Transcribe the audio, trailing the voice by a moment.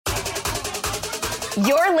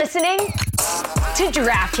You're listening to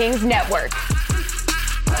DraftKings Network.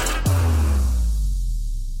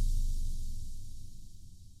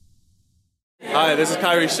 Hi, this is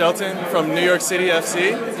Kyrie Shelton from New York City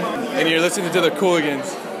FC, and you're listening to the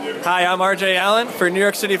Cooligans. Hi, I'm RJ Allen for New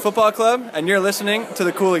York City Football Club, and you're listening to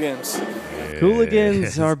the Cooligans.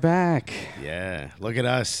 Cooligans are back. Yeah, look at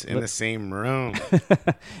us in the same room.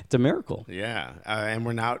 It's a miracle. Yeah, and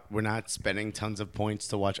we're not spending tons of points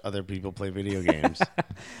to watch other people play video games.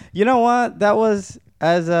 You know what? That was You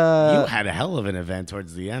had a hell of an event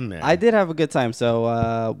towards the end there. I did have a good time.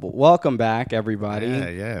 So welcome back, everybody.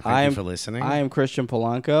 Yeah. Thank you for listening. I am Christian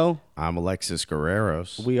Polanco. I'm Alexis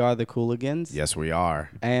Guerreros. We are the Cooligans. Yes, we are.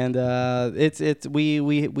 And we I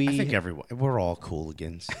think we're all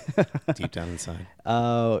Cooligans deep down inside.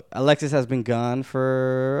 Alexis has been gone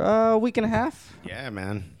for a week and a half. Yeah,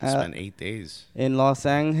 man. Spent 8 days in Los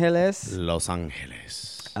Angeles. Los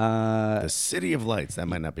Angeles. The City of Lights. That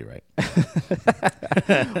might not be right.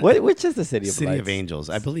 Which is the City of Lights? City of Angels.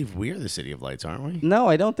 I believe we're the City of Lights, aren't we? No,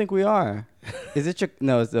 I don't think we are. Is it?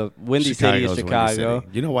 No, it's the Windy City of Chicago. Windy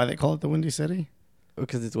City. You know why they call it the Windy City?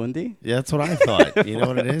 Because it's windy? Yeah, that's what I thought. You know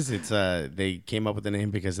what it is? It's they came up with the name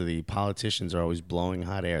because of the politicians are always blowing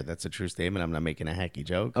hot air. That's a true statement. I'm not making a hacky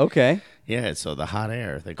joke. Okay. Yeah, so the hot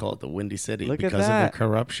air, they call it the Windy City because of the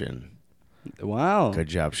corruption. Wow. Good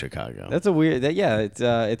job, Chicago. That's a weird.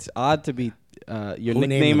 It's odd to be your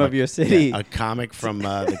nickname of your city. Yeah, a comic from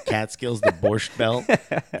the Catskills, the Borscht Belt.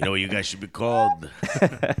 You know what you guys should be called?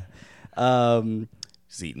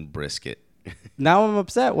 He's eating brisket. Now I'm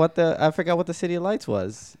upset. I forgot what the City of Lights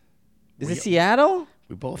was. Is it Seattle?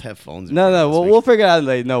 We both have phones. No. We'll figure it out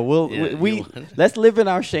later. No, let's live in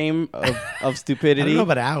our shame of stupidity. I don't know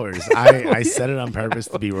about ours. I said it on purpose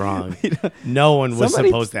to be wrong. No one was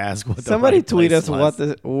supposed to ask what the somebody right tweet us was.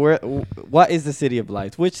 what is the City of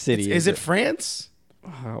Lights? Which city is it? France?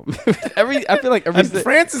 Oh, I feel like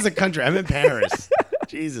France is a country. I'm in Paris.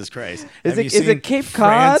 Jesus Christ. Is it Cape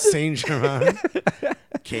Cod? France, Saint-Germain?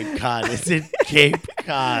 Cape Cod. Is it Cape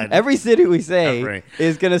Cod? Every city we say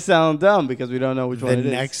is going to sound dumb because we don't know which one it is.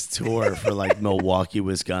 The next tour for like Milwaukee,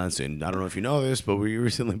 Wisconsin. I don't know if you know this, but we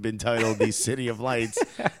recently been titled The City of Lights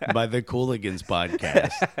by the Cooligans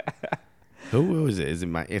podcast. Who is it?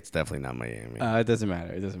 It's definitely not Miami. It doesn't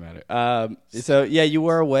matter. So yeah, you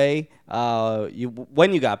were away.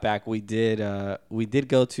 When you got back, we did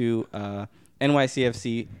go to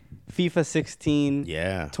NYCFC FIFA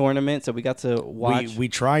 16 tournament. So we got to watch. We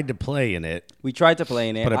tried to play in it.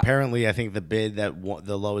 But apparently, I think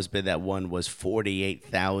the lowest bid that won was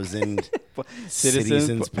 48,000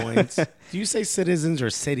 citizens points. Do you say citizens or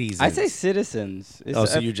cities? I say citizens.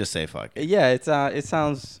 So you just say fuck. Yeah, it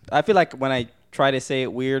sounds. I feel like when I try to say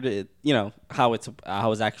it weird, how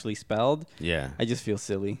it's actually spelled. Yeah, I just feel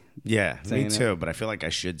silly. Yeah, me too. But I feel like I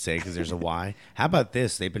should say because there's a Y. How about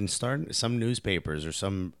this? They've been starting some newspapers or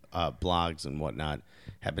some blogs and whatnot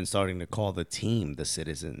have been starting to call the team the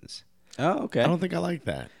Citizens. Oh, okay. I don't think I like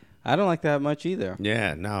that. I don't like that much either.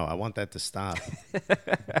 Yeah, no, I want that to stop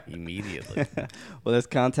immediately. Well, let's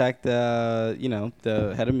contact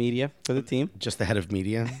the head of media for the team. Just the head of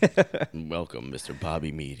media? Welcome, Mr.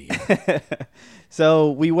 Bobby Media.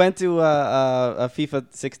 So we went to a FIFA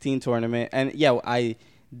 16 tournament, and I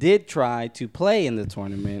did try to play in the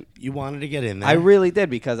tournament. You wanted to get in there? I really did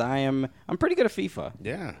because I'm pretty good at FIFA.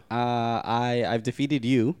 Yeah. I've defeated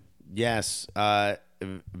you. Yes.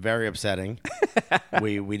 Very upsetting.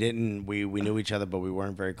 we knew each other, but we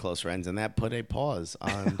weren't very close friends, and that put a pause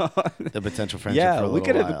on the potential friendship. For a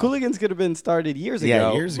little while. The Cooligans could have been started years ago.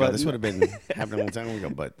 Yeah, years ago. This would have been happening a long time ago.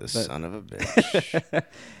 But son of a bitch,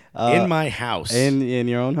 in my house, in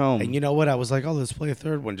your own home. And you know what? I was like, oh, let's play a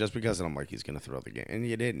third one just because. And I'm like, he's gonna throw the game, and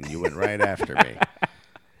you didn't. You went right after me.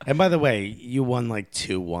 And by the way, you won like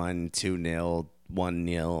 2-1, 2-0,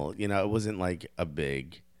 1-0. It wasn't like a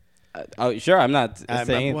big. Sure, I'm not saying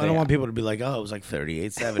anything. I don't want people to be like, oh, it was like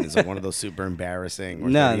 38-7. It's like one of those super embarrassing. Or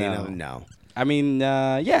No. I mean,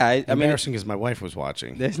 embarrassing because my wife was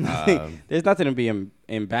watching. There's nothing to be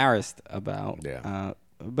embarrassed about. Yeah.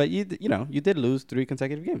 But you did lose 3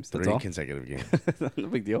 consecutive games. That's all. 3 consecutive games. No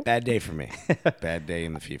big deal. Bad day for me. Bad day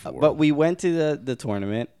in the FIFA world. But we went to the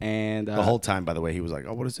tournament, and the whole time, by the way, he was like,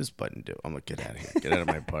 "Oh, what does this button do?" I'm like, "Get out of here! Get out of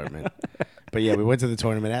my apartment." But yeah, we went to the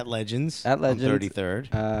tournament at Legends. At Legends, on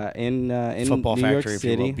 33rd. In Football New Factory, York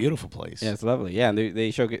City. Beautiful place. Yeah, it's lovely. Yeah, and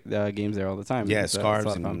they show games there all the time. Yeah,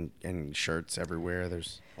 scarves and shirts everywhere.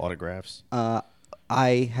 There's autographs.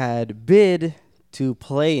 I had bid to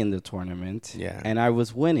play in the tournament. Yeah. And I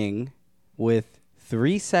was winning with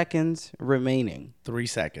 3 seconds remaining. 3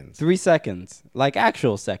 seconds. 3 seconds. Like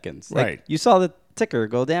actual seconds. Right. Like you saw the ticker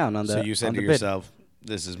go down on the So you said to bid. yourself,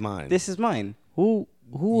 This is mine. This is mine. Who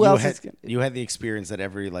else is gonna... You had the experience that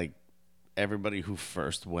everybody who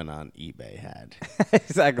first went on eBay had.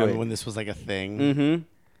 Exactly. Remember when this was like a thing? Mm-hmm.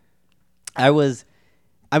 I was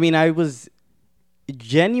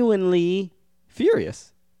genuinely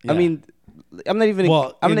furious. Yeah. I mean, I'm not even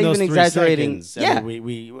exaggerating. Seconds, I mean,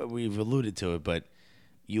 we've alluded to it, but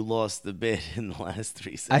you lost the bid in the last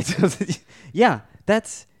 3 seconds.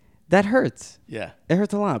 That hurts. Yeah. It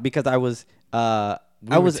hurts a lot because I was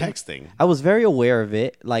texting. I was very aware of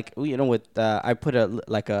it. Like, with I put a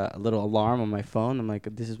little alarm on my phone. I'm like,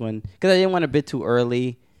 this is when, because I didn't want to bid too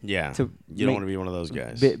early. Yeah. You don't want to be one of those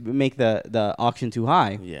guys. Make the auction too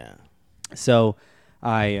high. Yeah. So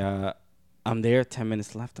I'm there, 10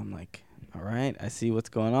 minutes left. I'm like, all right, I see what's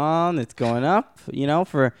going on. It's going up.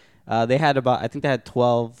 For they had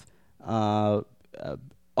 12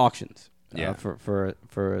 auctions. Yeah.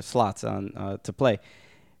 For slots on to play.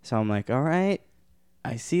 So I'm like, all right,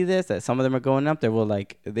 I see this, that some of them are going up.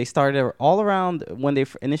 They started all around when they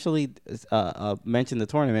initially mentioned the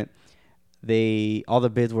tournament. All the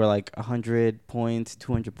bids were like 100 points,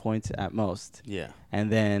 200 points at most. Yeah. And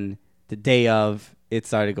then the day of, it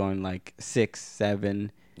started going like 6,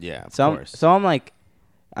 7. Yeah, of course. So I'm like,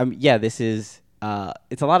 this is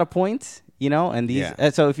it's a lot of points, and these. Yeah.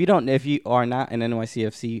 So if you are not an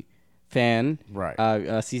NYCFC fan, right,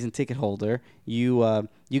 a season ticket holder, you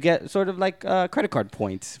get sort of like credit card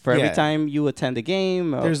points for every time you attend a game.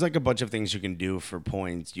 There's like a bunch of things you can do for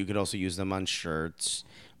points. You could also use them on shirts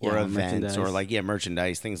or events or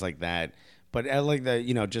merchandise, things like that. But I like the,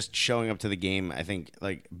 just showing up to the game. I think,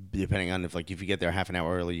 like, depending on if you get there half an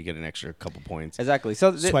hour early, you get an extra couple points. Exactly.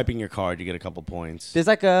 So swiping your card, you get a couple points. There's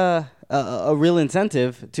like a real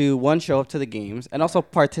incentive to show up to the games and also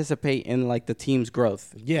participate in like the team's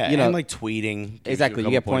growth. Yeah, and like tweeting. Exactly. You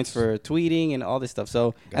get points for tweeting and all this stuff.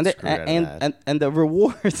 So and the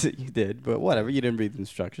rewards that you did, but whatever, you didn't read the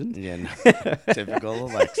instructions. Yeah, no. Typical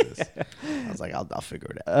Alexis. I was like, I'll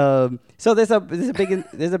figure it out. So there's a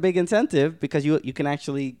big incentive because you can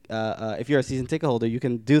actually if you're a season ticket holder, you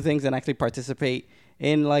can do things and actually participate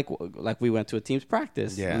in like we went to a team's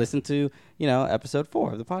practice. Yeah. Listen to episode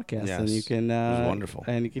 4 of the podcast, yes. and you can it was wonderful,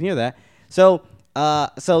 and you can hear that. So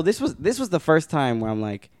this was the first time where I'm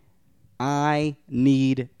like, I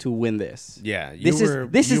need to win this. Yeah, you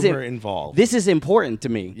were involved. This is important to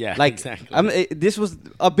me. Yeah, like exactly. This was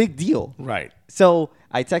a big deal. Right. So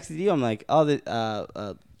I texted you. I'm like,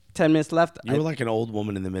 10 minutes left. You were like an old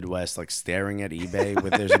woman in the Midwest, like staring at eBay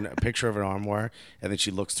with there's a picture of an armoire, and then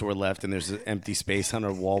she looks to her left, and there's an empty space on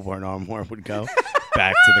her wall where an armoire would go.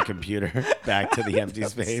 Back to the computer, back to the empty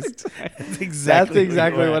space. That's exactly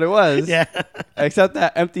what it was. Yeah. Except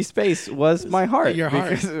that empty space was my heart. Your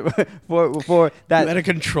heart. For that, you had a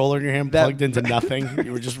controller in your hand plugged into nothing.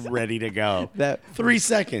 You were just ready to go. 3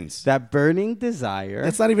 seconds. That burning desire.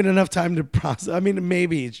 That's not even enough time to process. I mean,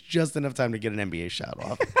 maybe it's just enough time to get an NBA shot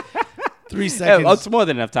off. 3 seconds. It's more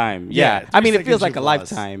than enough time. Yeah. I mean, it feels like a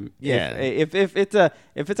lost. lifetime. Yeah. If it's a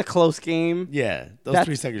close game. Yeah. Those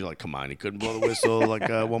 3 seconds, you're like, come on, he couldn't blow the whistle like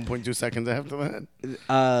 1.2 seconds after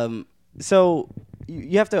that. So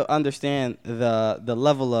you have to understand the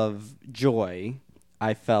level of joy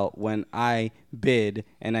I felt when I bid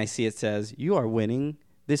and I see it says you are winning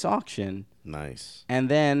this auction. Nice. And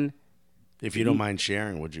then, if you don't mind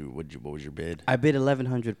sharing, what was your bid? I bid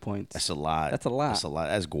 1,100 points. That's a lot. That's a lot.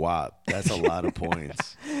 That's guap. That's a lot of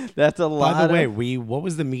points. That's a lot. By the way, what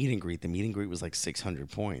was the meet and greet? The meet and greet was like 600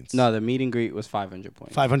 points. No, the meet and greet was 500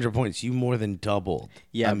 points. 500 points. You more than doubled.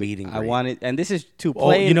 Yeah, a meet and greet. I wanted, and this is to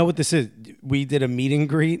play. Oh, you know what this is? We did a meet and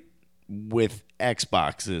greet with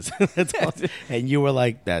Xboxes. That's all. And you were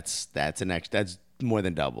like, that's more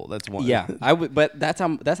than double. That's one. Yeah, but that's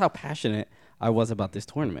how passionate I was about this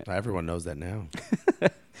tournament. Everyone knows that now.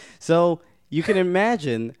 So you can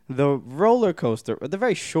imagine the roller coaster, the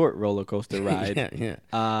very short roller coaster ride. Yeah.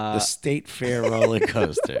 The State Fair roller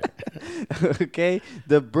coaster. Okay,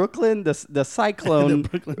 the Brooklyn, the Cyclone, the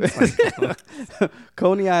Brooklyn Cyclone.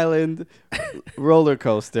 Coney Island roller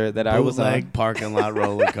coaster that I was on. Parking lot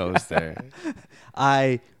roller coaster.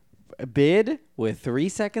 I bid with 3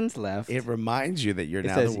 seconds left. It reminds you that you're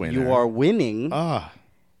now says the winner. You are winning. Oh.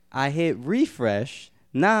 I hit refresh,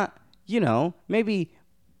 not, maybe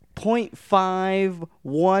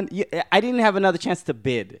 0.51. I didn't have another chance to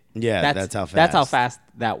bid. Yeah, that's how fast. That's how fast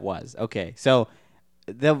that was. Okay, so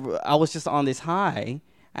I was just on this high,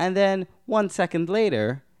 and then 1 second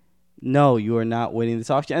later, no, you are not winning this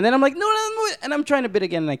auction. And then I'm like, no, and I'm trying to bid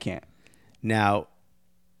again, and I can't. Now,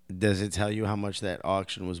 does it tell you how much that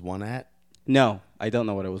auction was won at? No, I don't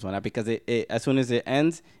know what it was won at because it as soon as it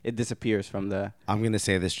ends, it disappears from the. I'm gonna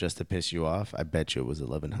say this just to piss you off. I bet you it was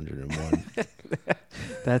 1101.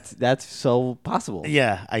 That's so possible.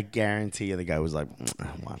 Yeah, I guarantee you the guy was like,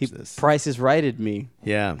 watch He this. Price is righted me.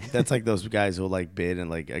 Yeah, that's like those guys who like bid and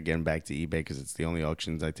like again back to eBay because it's the only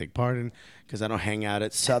auctions I take part in because I don't hang out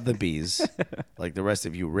at Sotheby's like the rest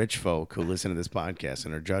of you rich folk who listen to this podcast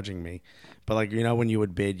and are judging me. But like when you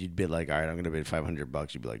would bid, you'd bid like, all right, I'm gonna bid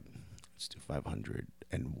 $500. You'd be like, let's do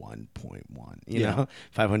 501.1. You know,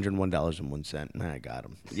 $501.01. Nah, I got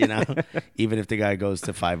him. Even if the guy goes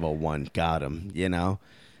to 501, got him.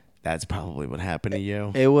 That's probably what happened to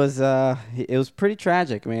you. It was pretty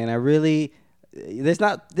tragic, man. I really there's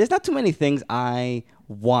not too many things I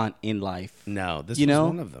want in life. No, this was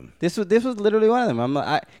one of them. This was literally one of them.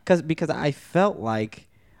 Because I felt like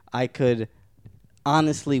I could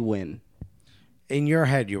honestly win. In your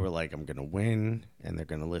head, you were like, I'm gonna win, and they're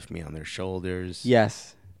gonna lift me on their shoulders.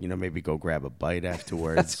 Yes. Maybe go grab a bite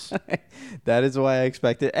afterwards. That is why I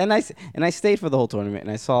expected. And I stayed for the whole tournament,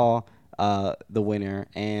 and I saw the winner,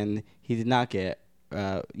 and he did not get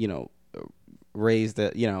raised.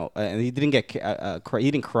 And he didn't get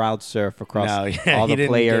he didn't crowd surf across all the players. He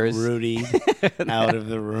didn't get Rudy out of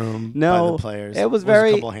the room. No, by the players. It was a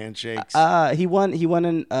very couple handshakes. He won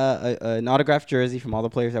an autographed jersey from all the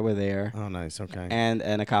players that were there. Oh, nice. Okay.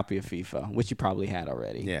 And a copy of FIFA, which he probably had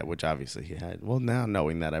already. Yeah, which obviously he had. Well, now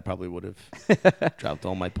knowing that, I probably would have dropped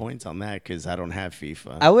all my points on that because I don't have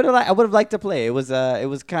FIFA. I would have liked to play. It was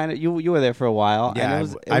kind of you were there for a while. Yeah,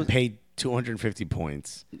 and I paid 250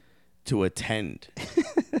 points to attend.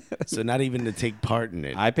 So not even to take part in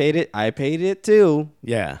it. I paid it too.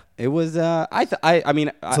 Yeah. It was so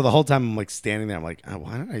the whole time I'm like standing there, I'm like,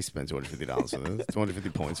 why did I spend $250 for this? 250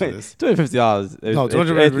 points for this. $250. No,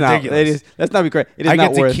 $250 is ridiculous. Let's not be crazy. It is I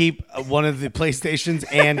not get worth. to keep one of the PlayStations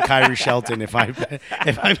and Kyrie Shelton if I pay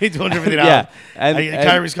 $250. Yeah, and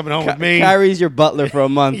Kyrie's coming home with me. Kyrie's your butler for a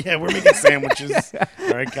month. Yeah, we're making sandwiches.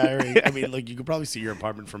 All right, Kyrie. I mean, look, you could probably see your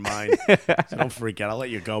apartment from mine, so don't freak out. I'll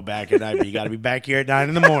let you go back at night, but you got to be back here at 9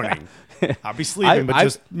 in the morning. I'll be sleeping, but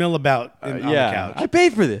just mill about on the couch. I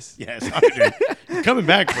paid for this. Yes, you're coming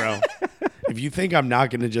back, bro. If you think I'm not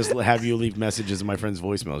going to just have you leave messages in my friend's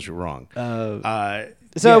voicemails, you're wrong.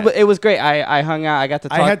 It was great. I hung out. I got to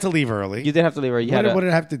talk. I had to leave early. You did have to leave early. What did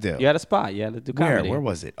I have to do? You had a spot. You had to do comedy. Where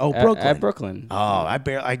was it? Oh, Brooklyn. At Brooklyn. Oh,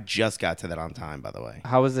 I just got to that on time, by the way.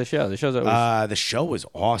 How was the show? The show was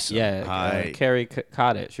awesome. Yeah, Carrie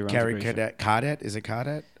Cadet. She runs Carrie Cadet. Is it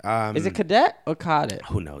Cadet? Is it Cadet or Cadet?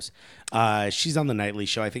 Who knows? She's on the nightly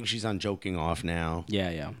show. I think she's on Joking Off now.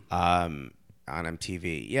 Yeah. On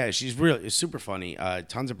MTV. Yeah, she's really super funny.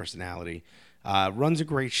 Tons of personality. Runs a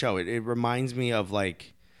great show. It reminds me of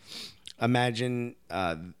like, imagine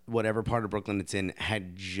whatever part of Brooklyn it's in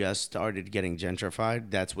had just started getting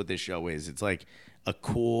gentrified. That's what this show is. It's like a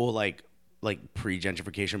cool like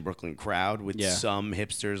pre-gentrification Brooklyn crowd with some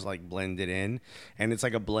hipsters like blended in, and it's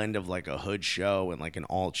like a blend of like a hood show and like an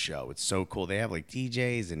alt show. It's so cool. They have like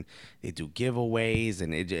DJs and they do giveaways,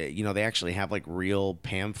 and they actually have like real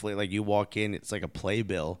pamphlet. Like you walk in, it's like a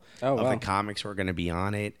playbill of the comics who are going to be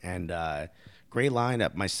on it, and great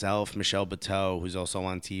lineup. Myself, Michelle Bateau, who's also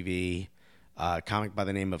on TV, comic by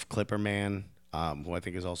the name of Clipper Man, who I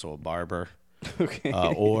think is also a barber. Okay.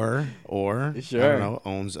 Or sure. I don't know,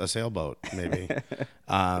 owns a sailboat maybe.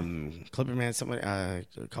 Clipper Man, somebody, a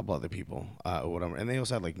couple other people, or whatever. And they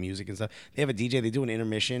also have like music and stuff. They have a DJ. They do an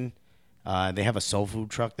intermission. They have a soul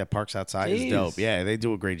food truck that parks outside. Jeez. It's dope. Yeah, they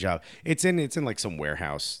do a great job. It's in like some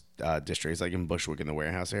warehouse district. It's like in Bushwick in the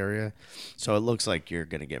warehouse area. So it looks like you're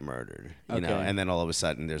gonna get murdered, you know. And then all of a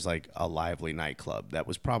sudden there's like a lively nightclub that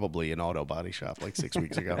was probably an auto body shop like 6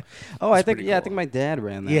 weeks ago. I think my dad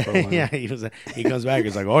ran that. For a while. Yeah. He comes back.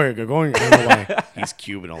 He's like, "Oh, you're going." I don't know why. He's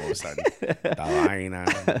Cuban all of a sudden.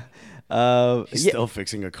 He's still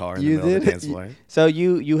fixing a car in the middle of the dance floor. So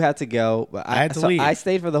you had to go. I had to leave. I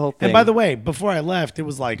stayed for the whole thing. And by the way, before I left, it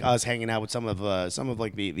was like us hanging out with some of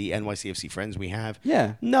like the NYCFC friends we have.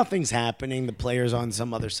 Yeah. Nothing's happening. The player's on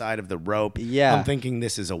some other side of the rope. Yeah. I'm thinking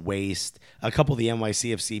this is a waste. A couple of the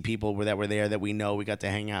NYCFC people that were there that we know we got to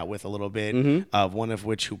hang out with a little bit. One of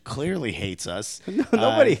which who clearly hates us. No,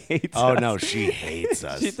 nobody hates us. Oh no, she hates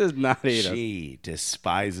us. She does not hate us. She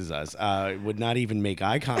despises us. Would not even make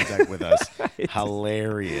eye contact with us.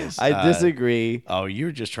 Hilarious. I disagree. Oh,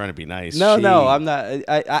 you're just trying to be nice. No, I'm not.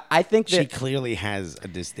 I think that she clearly has a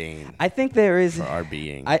disdain. I think there is for our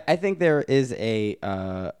being. I think there is a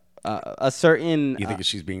certain. You think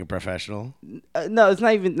she's being a professional? No, it's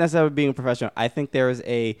not even necessarily being a professional. I think there is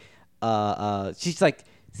a. She's like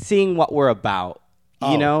seeing what we're about.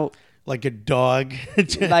 You know. like a dog,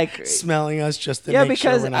 Like- smelling us just to Yeah, make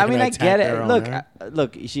sure because we're not gonna I attack get their it. Look, owner.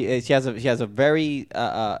 look, she has a very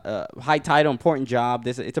high title, important job.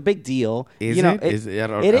 It's a big deal. Is you know, it? Is it? I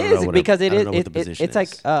don't it know is what a- because I it don't is. know what the position It's like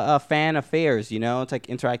is. fan affairs. You know, it's like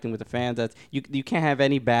interacting with the fans. That's you can't have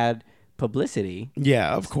any bad publicity.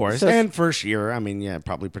 Yeah, of course. So- and first year, I mean, yeah,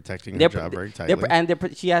 probably protecting her job very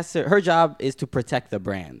tightly. she has to, her job is to protect the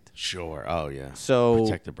brand. Sure. Oh yeah. So-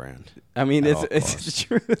 protect the brand, I mean, At all it's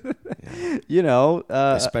true. You know,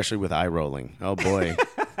 especially with eye rolling. Oh boy.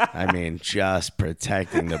 I mean, just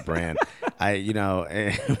protecting the brand.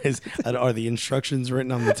 Are the instructions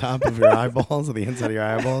written on the top of your eyeballs, or the inside of your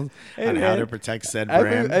eyeballs, on how to protect said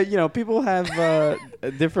brand? you know, people have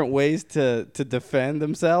different ways to defend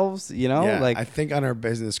themselves. You know, Yeah, like I think on our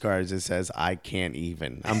business cards it says "I can't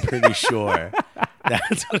even." I'm pretty sure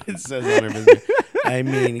that's what it says on our business. I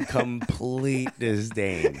mean, complete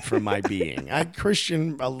disdain for my being.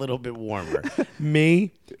 Christian, a little bit warmer.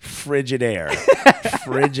 Me, frigid air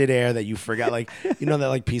that you forgot. Like, you know that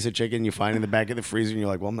like piece of chicken you find in the back of the freezer, and you're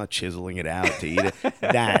like, well, I'm not chiseling it out to eat it.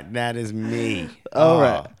 That is me. all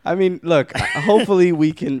right. I mean, look. Hopefully,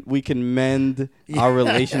 we can mend our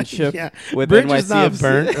relationship with Bridge NYCFC. is not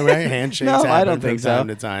burnt, right? Handshakes No, I happen don't from think so. time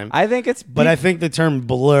to time. I think it's. But I think the term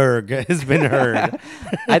blurg has been heard.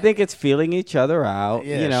 I think it's feeling each other out.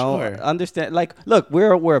 Yeah, you know, sure. understand. Like, look,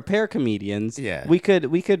 we're a pair of comedians. Yeah. we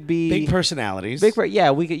could be Big personalities.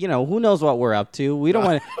 Yeah, we could. You know, who knows what we're up to? We don't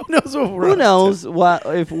want to. Who knows what we're Who up to? knows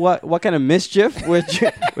what kind of mischief we're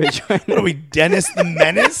trying What are we, Dennis the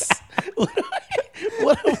Menace?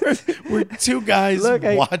 We're two guys Look,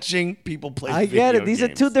 watching people play I video get it. These are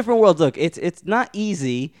games. two different worlds. Look, it's not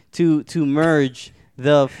easy to merge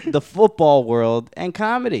the football world and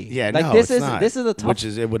comedy. Yeah, like no, this it's is not. this is a tough. Which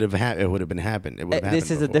is it would have happened. It would have been happened. It would have happened.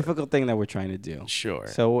 This is a before. difficult thing that we're trying to do. Sure.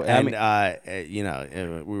 So and I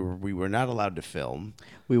mean, we were not allowed to film.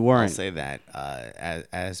 we I'll weren't. say that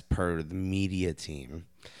as per the media team.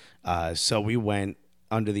 So we went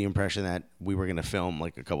under the impression that we were going to film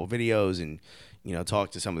like a couple videos and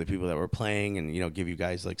talk to some of the people that were playing and give you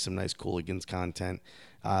guys like some nice Cooligans content.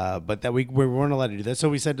 But that we weren't allowed to do that. So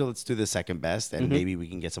we said, let's do the second best and maybe we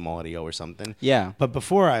can get some audio or something. Yeah. But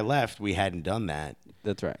before I left, we hadn't done that.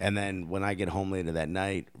 That's right. And then when I get home later that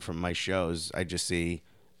night from my shows, I just see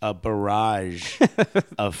a barrage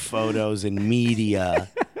of photos and media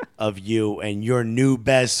of you and your new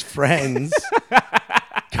best friends,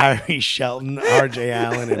 Kyrie Shelton, RJ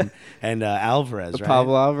Allen, and Alvarez, right?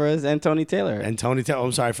 Pablo Alvarez and Tony Taylor. And Tony Taylor.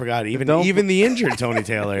 I'm sorry, I forgot. Even Don't- the injured Tony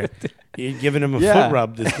Taylor. You're giving him a Yeah. foot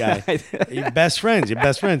rub, this guy. Your best friends.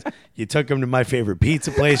 You took him to my favorite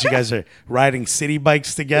pizza place. You guys are riding city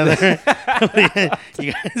bikes together.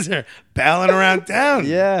 You guys are palling around town.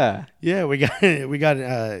 yeah. Yeah, we got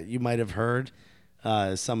you might have heard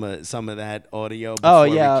some of that audio before Oh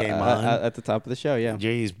yeah. we came on. At the top of the show. Yeah.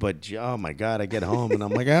 Jeez, but oh my God, I get home and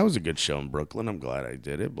I'm like, that was a good show in Brooklyn. I'm glad I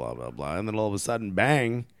did it, blah, blah, blah. And then all of a sudden,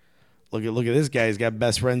 bang, look at this guy. He's got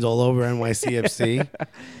best friends all over NYCFC.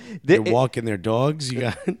 They're walking their dogs. You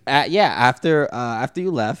got Yeah. After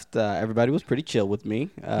you left, everybody was pretty chill with me.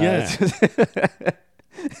 Yeah.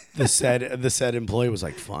 the said employee was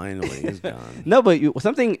like, finally, he's gone. No, but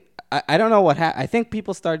something I don't know what happened. I think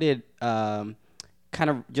people started kind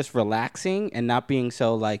of just relaxing and not being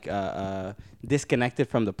so like disconnected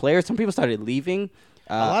from the players. Some people started leaving.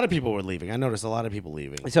 A lot of people were leaving. I noticed a lot of people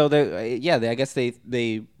leaving. So I guess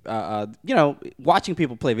they watching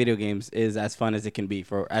people play video games is as fun as it can be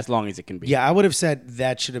for as long as it can be. Yeah, I would have said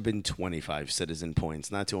that should have been 25 citizen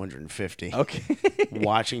points, not 250. Okay.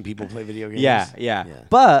 Watching people play video games. Yeah.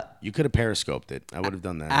 But You could have periscoped it. I would have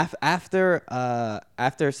done that.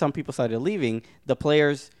 after some people started leaving, the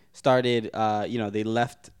players started. They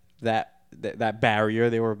left that barrier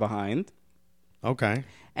they were behind. Okay.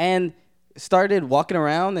 And started walking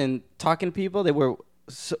around and talking to people. They were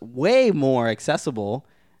way more accessible.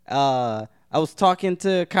 I was talking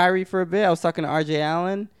to Kyrie for a bit. I was talking to RJ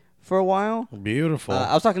Allen for a while. Beautiful.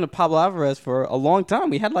 I was talking to Pablo Alvarez for a long time.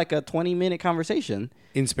 We had like a 20-minute conversation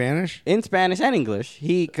In Spanish? in Spanish and English.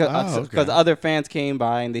 Because okay. other fans came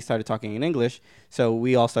by and they started talking in English. So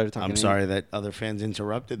we all started talking. I'm sorry that other fans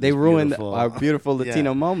interrupted. They this ruined beautiful- our beautiful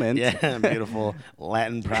Latino moment. Yeah, beautiful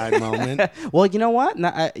Latin pride moment. Well, you know what?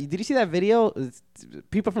 Did you see that video?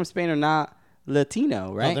 People from Spain are not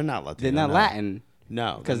Latino, right? they're not Latino, They're not no. Latin.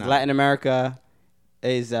 No, Because they're not. Latin America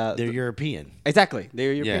is They're European. exactly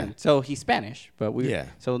they're European. Yeah. So he's Spanish, but Yeah.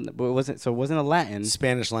 it wasn't a Latin.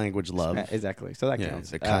 Spanish language love. Exactly. So that Yeah, counts.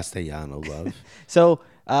 the Castellano love. So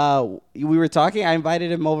we were talking. I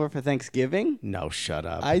invited him over for Thanksgiving. No, shut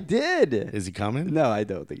up. I did. Is he coming? No, I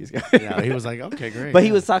don't think he's coming. Yeah, he was like, okay, great. But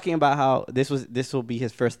he was talking about how this will be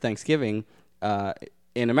his first Thanksgiving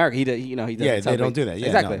in America. He doesn't they don't celebrate- do that. Yeah,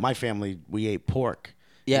 exactly. no, my family, we ate pork.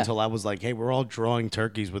 Yeah. Until I was like, hey, we're all drawing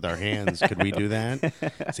turkeys with our hands. Could we do that?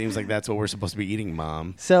 Seems like that's what we're supposed to be eating,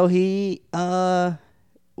 Mom. So he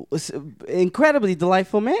was an incredibly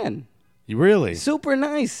delightful man. You really? Super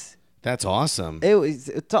nice. That's awesome. It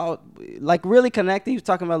was like really connected. He was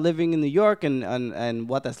talking about living in New York and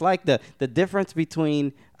what that's like. The difference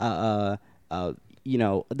between the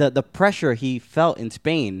pressure he felt in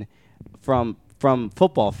Spain from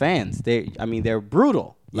football fans. They're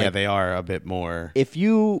brutal. Yeah, they are a bit more. If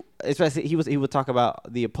you, especially he would talk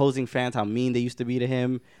about the opposing fans, how mean they used to be to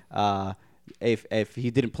him. If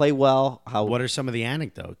he didn't play well, how. What are some of the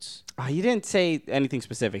anecdotes? He didn't say anything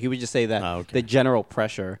specific. He would just say that okay. the general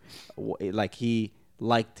pressure, like he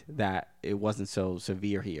liked that it wasn't so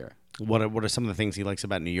severe here. What are some of the things he likes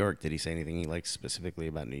about New York? Did he say anything he likes specifically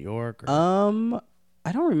about New York? Or?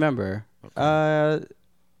 I don't remember. Okay.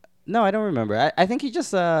 No, I don't remember. I think he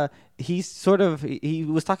just he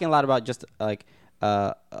was talking a lot about just like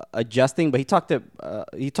adjusting, but he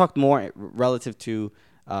talked more relative to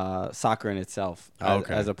soccer in itself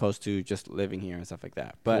as opposed to just living here and stuff like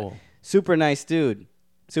that. But cool. Super nice dude.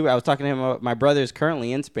 I was talking to him about my brother is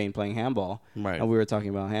currently in Spain playing handball, right? And we were talking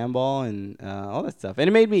about handball and all that stuff, and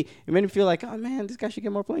it made me feel like, oh man, this guy should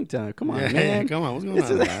get more playing time. Come on, man, come on, what's going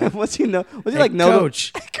on? Man? What's he know? What's he like? No,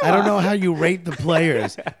 coach. I don't know how you rate the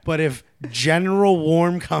players, but if general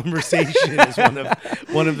warm conversation is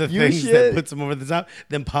one of the things that puts him over the top,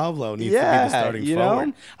 then Pablo needs to be the starting forward.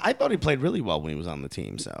 Know? I thought he played really well when he was on the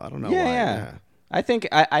team, so I don't know why. Yeah. I think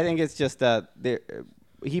it's just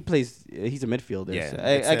he plays. He's a midfielder. Yeah. So,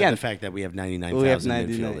 again, the fact that we have 99,000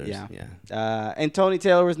 midfielders. Yeah. And Tony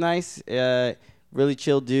Taylor was nice. Really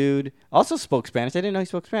chill dude. Also spoke Spanish. I didn't know he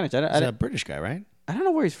spoke Spanish. He's a British guy, right? I don't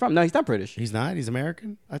know where he's from. No, he's not British. He's not. He's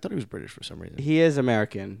American. I thought he was British for some reason. He is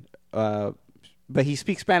American, but he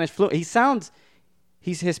speaks Spanish fluent.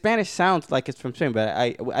 His Spanish sounds like it's from Spain, but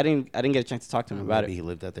I didn't get a chance to talk to him about it. Maybe he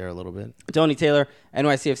lived out there a little bit. Tony Taylor,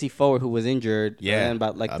 NYCFC forward who was injured. Yeah, and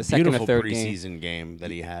about like the second or third preseason game that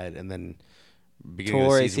he had, and then beginning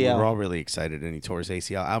of the season, we were all really excited, and he tore his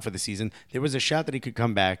ACL out for the season. There was a shot that he could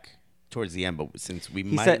come back towards the end, but since we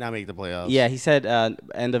might not make the playoffs, he said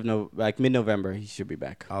mid-November he should be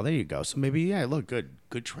back. Oh, there you go. So maybe look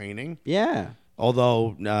good training. Yeah.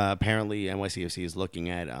 Although apparently NYCFC is looking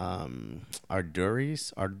at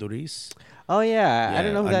Arduris. Oh yeah, I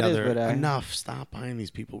don't know who that is, but enough. Stop buying these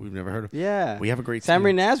people we've never heard of. Yeah, we have a great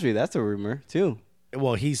Samri Nasri. That's a rumor too.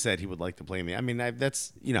 Well, he said he would like to play me. I mean,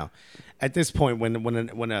 that's at this point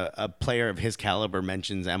when a player of his caliber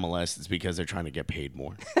mentions MLS, it's because they're trying to get paid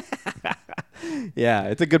more. Yeah,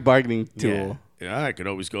 it's a good bargaining tool. Yeah, I could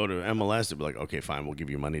always go to MLS and be like, okay, fine, we'll give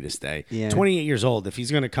you money to stay. Yeah. 28 years old. If he's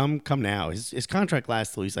going to come now. His contract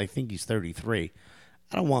lasts till I think he's 33.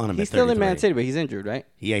 I don't want him. He's still in Man City, but he's injured, right?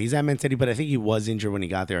 Yeah, he's at Man City, but I think he was injured when he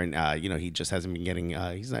got there, and he just hasn't been getting.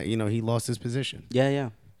 He's not. He lost his position. Yeah.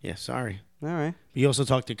 Yeah. Sorry. All right. You also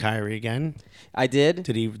talked to Kyrie again. I did.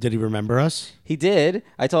 Did he remember us? He did.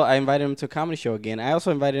 I invited him to a comedy show again. I also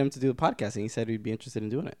invited him to do a podcast, and he said he'd be interested in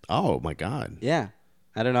doing it. Oh my God. Yeah.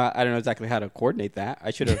 I don't know exactly how to coordinate that.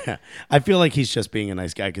 I should have. I feel like he's just being a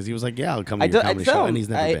nice guy because he was like, "Yeah, I'll come to your comedy show," and he's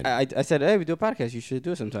never been. I said, "Hey, we do a podcast. You should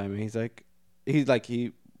do it sometime." And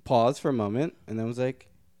he paused for a moment and then was like,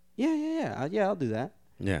 "Yeah, I'll do that."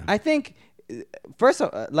 Yeah. I think first,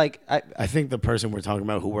 I think the person we're talking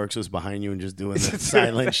about who works was behind you and just doing the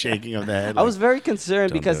silent shaking of the head. I was very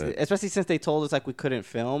concerned because, especially since they told us we couldn't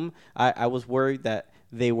film, I was worried that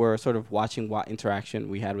they were sort of watching what interaction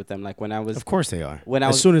we had with them. Like when I was, of course they are.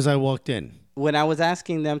 As soon as I walked in, when I was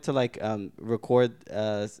asking them to record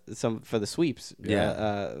some for the sweeps,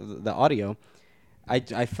 the audio,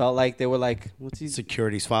 I felt like they were like, "What's he?"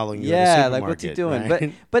 Security's following you. Yeah, like what's he doing?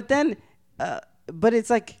 Right? But then it's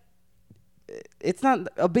like. It's not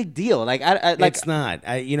a big deal. It's not.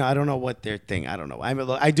 I don't know what their thing. I don't know.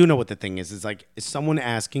 I do know what the thing is. It's like is someone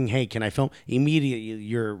asking, "Hey, can I film?" Immediately,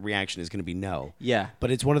 your reaction is going to be no. Yeah.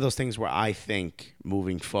 But it's one of those things where I think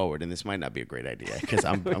moving forward, and this might not be a great idea because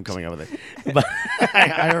I'm coming up with it, but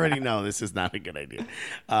I already know this is not a good idea.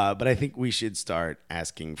 But I think we should start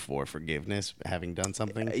asking for forgiveness, having done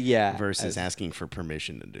something. Versus asking for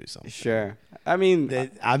permission to do something. Sure. I mean,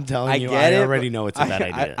 I'm telling you, I already know it's a bad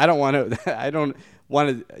idea. I don't want to. I don't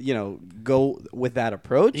want to, go with that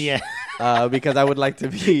approach. Yeah. Because I would like to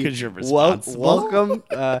be because you're responsible. Welcome.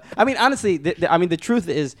 I mean, honestly, the truth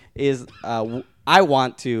is I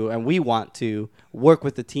want to, and we want to work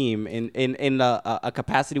with the team in a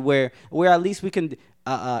capacity where at least we can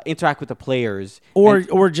interact with the players,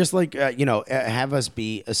 or just like have us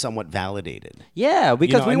be somewhat validated. Yeah,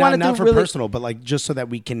 because we want to not do for really personal, but like just so that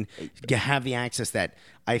we can have the access that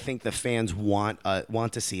I think the fans want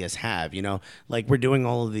to see us have. Like we're doing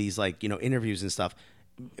all of these interviews and stuff.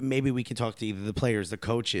 Maybe we could talk to either the players, the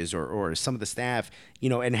coaches, or some of the staff,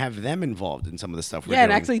 and have them involved in some of the stuff we're doing.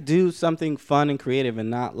 and actually do something fun and creative, and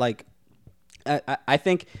not like. I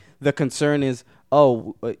think the concern is,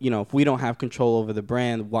 if we don't have control over the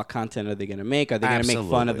brand, what content are they going to make? Are they going to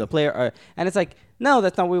make fun of the player? And it's like, no,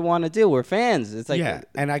 that's not what we want to do. We're fans. It's like, yeah,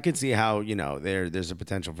 and I could see how there's a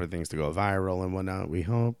potential for things to go viral and whatnot. We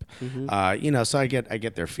hope, so I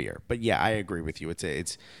get their fear, but yeah, I agree with you.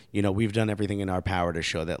 It's we've done everything in our power to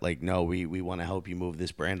show that we want to help you move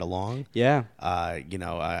this brand along. Yeah. I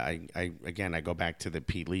go back to the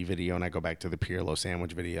Pete Lee video and I go back to the Pirlo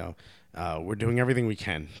sandwich video. We're doing everything we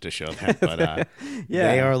can to show that, but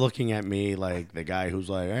they are looking at me like the guy who's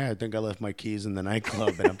like, I think I left my keys in the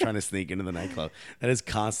nightclub and I'm trying to sneak into the nightclub. That is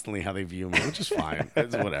constantly how they view me, which is fine.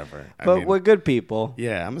 It's whatever. But we're good people.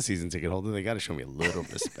 Yeah, I'm a season ticket holder. They got to show me a little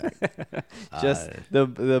respect. Just the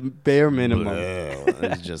bare minimum.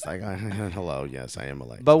 It's just like, hello, yes, I am a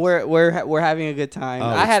legend. But we're having a good time.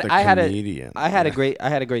 I had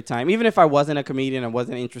a great time. Even if I wasn't a comedian, I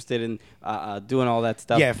wasn't interested in doing all that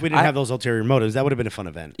stuff. Yeah, if we didn't have those ulterior motives, that would have been a fun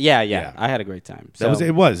event. Yeah. I had a great time. So.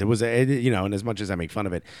 It was, and as much as I make fun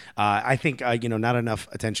of it, I think, not enough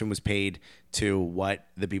attention was paid to what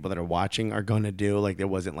the people that are watching are going to do. Like there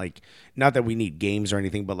wasn't not that we need games or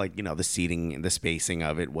anything, but the seating and the spacing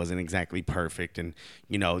of it wasn't exactly perfect. And,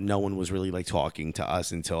 no one was really talking to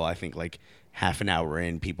us until I think half an hour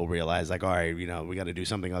in, people realize all right, we got to do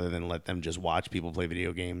something other than let them just watch people play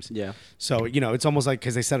video games. Yeah. So, it's almost like,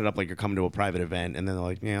 because they set it up like you're coming to a private event and then they're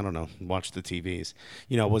like, I don't know, watch the TVs.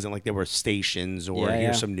 It wasn't like there were stations or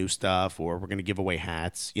here's some new stuff or we're going to give away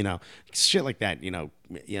hats, shit like that,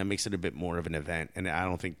 makes it a bit more of an event. And I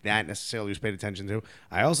don't think that necessarily was paid attention to.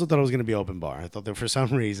 I also thought it was going to be open bar. I thought that for some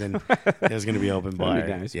reason it was going to be open bar.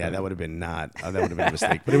 Nice, that would have been that would have been a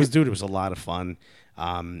mistake. But it was a lot of fun.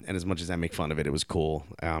 And as much as I make fun of it, it was cool.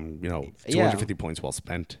 250 points well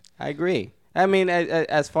spent. I agree. I mean,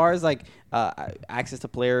 as far as access to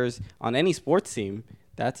players on any sports team,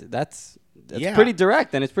 that's pretty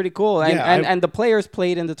direct and it's pretty cool. And the players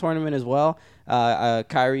played in the tournament as well.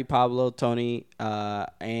 Kyrie, Pablo, Tony,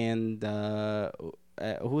 and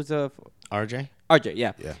who's RJ? RJ,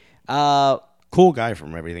 yeah. Cool guy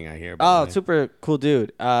from everything I hear. Super cool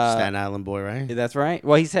dude. Staten Island boy, right? That's right.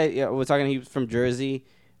 Well, he said we're talking. He was from Jersey,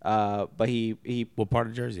 but he. What part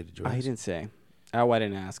of Jersey did you ask? He didn't say. I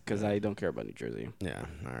didn't ask because I don't care about New Jersey. Yeah,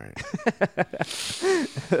 all right.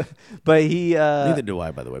 But he. Neither do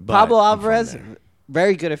I, by the way. But Pablo Alvarez,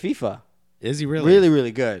 very good at FIFA. Is he really? Really,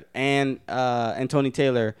 really good. And Tony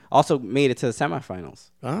Taylor also made it to the semifinals.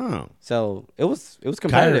 Oh. So it was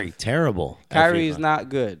competitive. Kyrie, terrible. Kyrie's not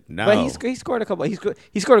good. No. But he scored a couple.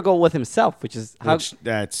 He scored a goal with himself, which is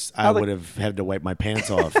I would have had to wipe my pants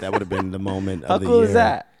off. That would have been the moment of the year. How cool is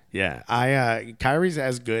that? Yeah, Kyrie's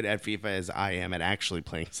as good at FIFA as I am at actually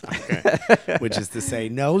playing soccer, which is to say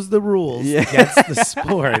knows the rules, gets the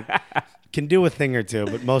sport, can do a thing or two,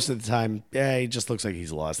 but most of the time, he just looks like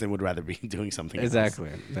he's lost and would rather be doing something else. Exactly.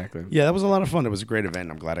 Yeah, that was a lot of fun. It was a great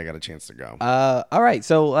event. I'm glad I got a chance to go. All right,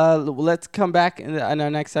 so let's come back in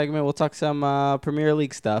our next segment. We'll talk some Premier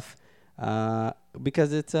League stuff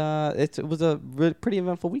because it was a pretty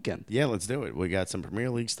eventful weekend. Yeah, let's do it. We got some Premier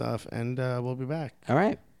League stuff, and we'll be back. All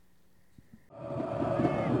right.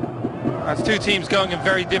 That's two teams going in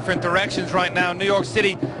very different directions right now. New York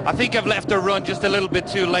City, I think, have left their run just a little bit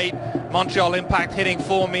too late. Montreal Impact hitting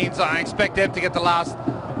 4 means I expect them to get the last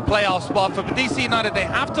playoff spot. For DC United, they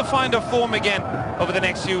have to find a form again over the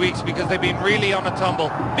next few weeks because they've been really on a tumble.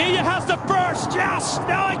 Media has the first, yes!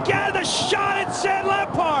 Now again, the shot at St.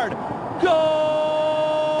 Lampard. Goal!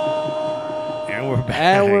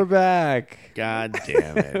 And we're back. back. God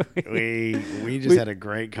damn it. We just had a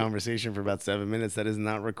great conversation for about 7 minutes. That is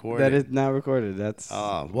not recorded. That is not recorded. That's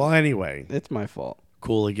well, anyway. It's my fault.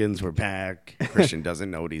 Cooligans were back. Christian doesn't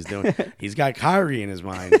know what he's doing. He's got Kyrie in his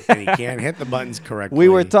mind, and he can't hit the buttons correctly. We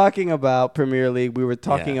were talking about Premier League. We were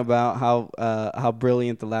talking about how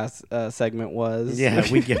brilliant the last segment was. Yeah,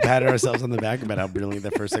 we get patted ourselves on the back about how brilliant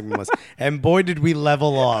the first segment was. And boy, did we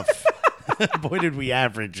level off. Boy, did we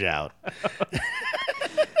average out.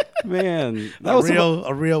 Man, that was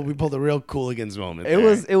we pulled a real Cooligans moment.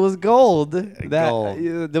 It was gold. Gold.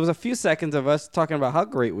 There was a few seconds of us talking about how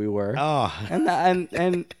great we were. Oh, and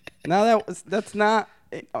now that's not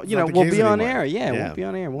we'll be on air. Yeah, we'll be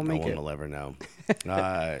on air. We'll make it. No one will ever know.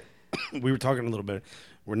 We were talking a little bit.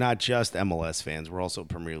 We're not just MLS fans. We're also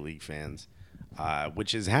Premier League fans,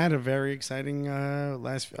 which has had a very exciting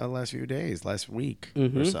last few days, last week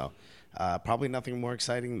or so. Probably nothing more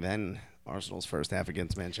exciting than Arsenal's first half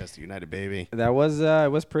against Manchester United, baby. That was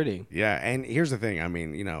it was pretty. Yeah, and here's the thing. I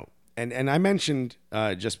mean, and I mentioned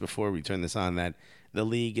just before we turned this on that the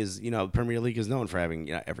league is, Premier League is known for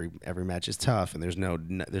having, every match is tough and there's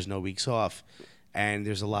no weeks off, and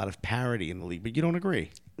there's a lot of parity in the league. But you don't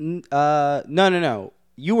agree? No.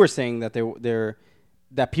 You were saying that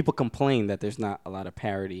that people complain that there's not a lot of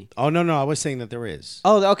parity. Oh, no. I was saying that there is.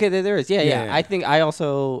 Oh, okay, there is. Yeah. I think I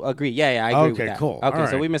also agree. Yeah, I agree with that. Okay, cool. Okay, All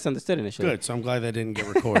so right. we misunderstood initially. Good. So I'm glad that didn't get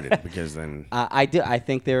recorded because then... I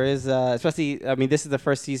think there is, especially, I mean, this is the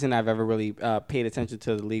first season I've ever really paid attention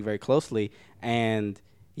to the league very closely. And,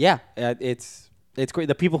 yeah, it's great.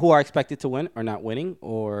 The people who are expected to win are not winning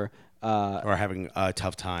or having a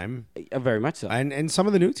tough time. Very much so. And some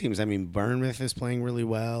of the new teams. I mean, Bournemouth is playing really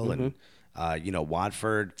well, and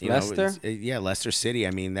Watford, Leicester, Leicester City.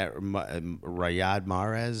 I mean, that Riyad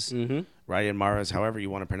Mahrez, however you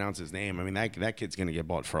want to pronounce his name. I mean, that kid's going to get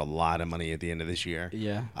bought for a lot of money at the end of this year.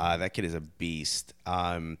 Yeah, that kid is a beast.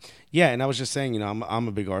 And I was just saying, I'm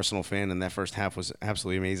a big Arsenal fan, and that first half was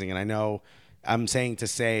absolutely amazing. And I know I'm saying to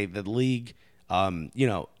say the league,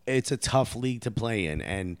 it's a tough league to play in,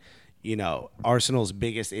 and Arsenal's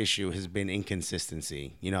biggest issue has been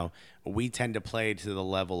inconsistency. We tend to play to the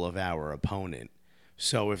level of our opponent.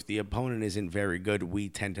 So if the opponent isn't very good, we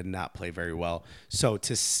tend to not play very well. So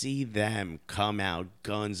to see them come out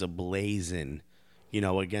guns a-blazing,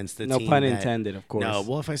 against the team. No pun intended, of course. No,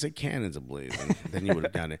 well, if I said cannons a-blazing, then you would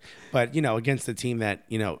have done it. But, against the team that,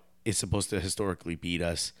 is supposed to historically beat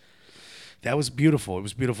us, that was beautiful. It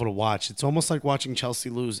was beautiful to watch. It's almost like watching Chelsea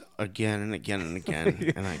lose again and again and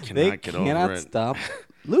again, and I cannot get over it. They cannot stop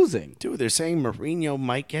losing. Dude, they're saying Mourinho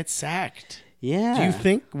might get sacked. Yeah. Do you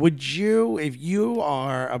think, if you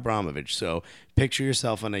are Abramovich, so picture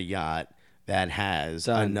yourself on a yacht that has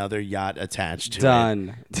another yacht attached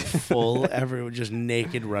to it. Full, everyone, just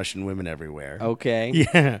naked Russian women everywhere. Okay.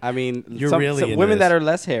 Yeah. I mean, you're really into women this. that are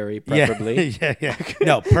less hairy, preferably. Yeah.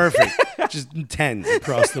 No, perfect. Just 10s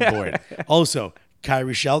across the board. Also,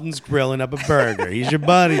 Kyrie Shelton's grilling up a burger. He's your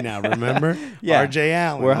buddy now, remember? Yeah. RJ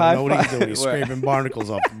Allen. I don't know what he's doing. He's scraping barnacles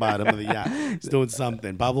off the bottom of the yacht. He's doing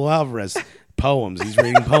something. Pablo Alvarez, poems. He's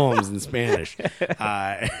reading poems in Spanish.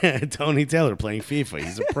 Tony Taylor playing FIFA.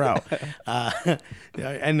 He's a pro.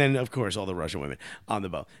 And then, of course, all the Russian women on the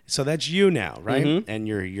boat. So that's you now, right? Mm-hmm. And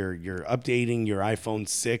you're updating your iPhone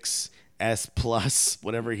 6S Plus,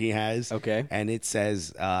 whatever he has. Okay. And it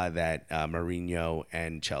says that Mourinho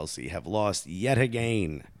and Chelsea have lost yet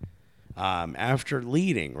again after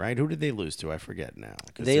leading, right? Who did they lose to? I forget now.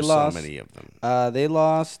 They lost. So many of them. They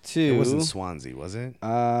lost to... It wasn't Swansea, was it?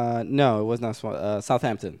 No, it was not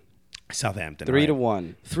Southampton.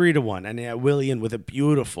 3-1. 3-1. And Willian with a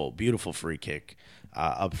beautiful, beautiful free kick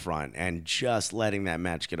up front and just letting that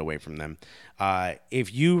match get away from them.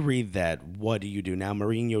 If you read that, what do you do? Now,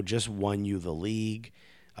 Mourinho just won you the league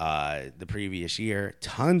the previous year.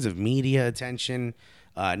 Tons of media attention.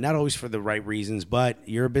 Not always for the right reasons, but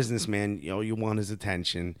you're a businessman. You want his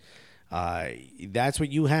attention. That's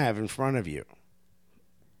what you have in front of you.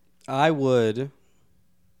 I would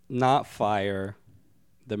not fire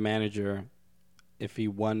the manager if he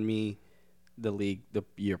won me the league the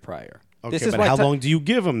year prior. Okay, but how long do you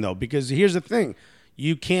give him, though? Because here's the thing.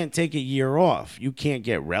 You can't take a year off. You can't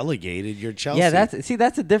get relegated. You're Chelsea. Yeah, that's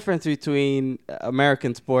the difference between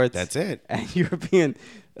American sports and European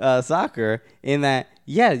soccer in that,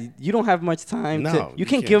 you don't have much time. You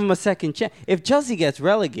can't give them a second chance. If Chelsea gets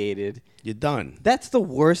relegated, you're done. That's the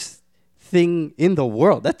worst thing in the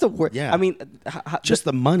world. That's the worst. Yeah. I mean, just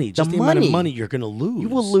the money. Just the amount of money you're going to lose. You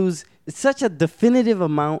will lose such a definitive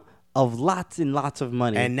amount of lots and lots of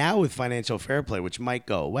money. And now with financial fair play, which might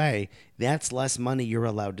go away, that's less money you're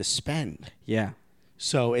allowed to spend. Yeah.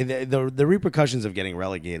 So the repercussions of getting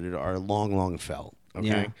relegated are long felt.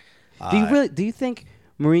 Okay. Yeah. Do you think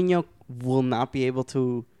Mourinho will not be able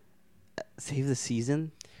to save the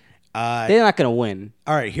season? They're not going to win.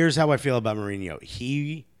 All right. Here's how I feel about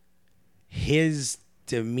Mourinho. His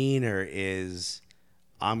demeanor is,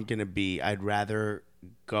 I'd rather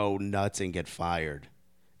go nuts and get fired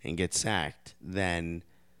and get sacked than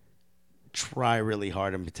try really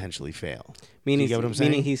hard and potentially fail. Meaning, you get what I'm saying?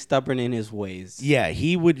 Meaning he's stubborn in his ways. Yeah,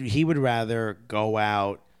 he would rather go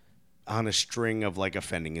out on a string of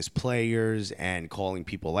offending his players and calling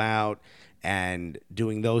people out and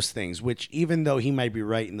doing those things, which even though he might be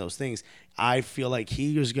right in those things, I feel like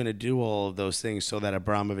he was going to do all of those things so that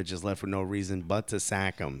Abramovich is left with no reason but to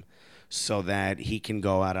sack him so that he can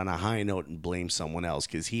go out on a high note and blame someone else,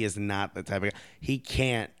 because he is not the type of guy. He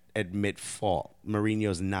can't admit fault.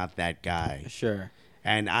 Mourinho's not that guy. Sure.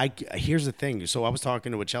 And here's the thing. So I was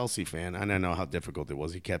talking to a Chelsea fan, and I know how difficult it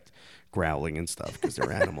was. He kept growling and stuff because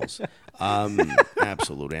they're animals,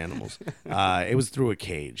 absolute animals. It was through a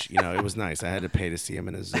cage. It was nice. I had to pay to see him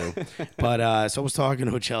in a zoo. But so I was talking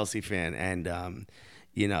to a Chelsea fan, and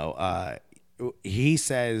he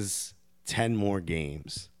says 10 more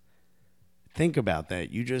games. Think about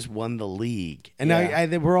that. You just won the league, and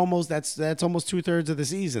we're almost. That's almost 2/3 of the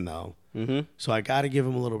season, though. Mm-hmm. So I got to give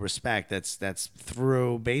him a little respect. That's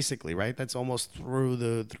through basically, right? That's almost through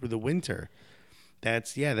the winter.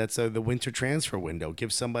 That's the winter transfer window.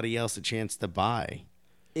 Give somebody else a chance to buy.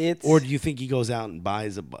 Or do you think he goes out and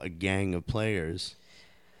buys a gang of players?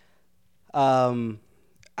 I'll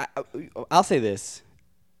say this.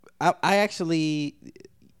 I actually,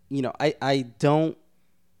 I don't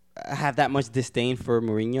have that much disdain for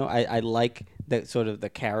Mourinho. I like that sort of the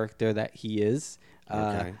character that he is.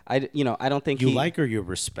 Okay. I don't think you like or you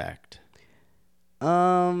respect.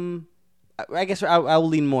 I guess I will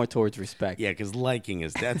lean more towards respect. Yeah, because liking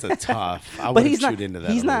that's a tough. I but would shoot into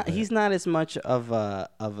that. He's not as much of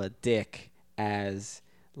a dick as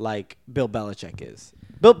like Bill Belichick is.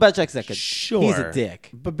 Bill Belichick's like he's a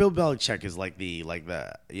dick. But Bill Belichick is like the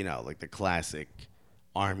classic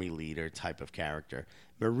army leader type of character.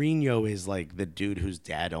 Mourinho is like the dude whose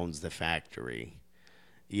dad owns the factory.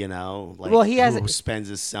 He spends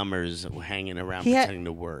his summers hanging around pretending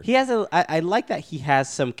to work. He has I like that he has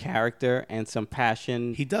some character and some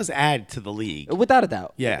passion. He does add to the league, without a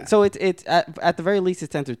doubt. Yeah. So it's at the very least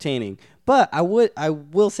it's entertaining. But I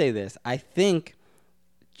will say this: I think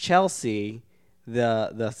Chelsea,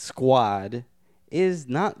 the squad, is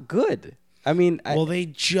not good. I mean, they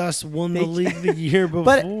just won the league the year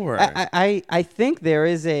before. But I think there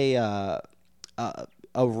is a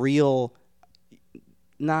real.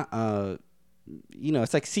 Not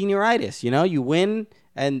it's like senioritis. You win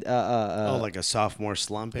and like a sophomore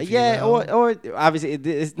slump. If or obviously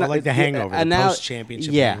it's not like the hangover, the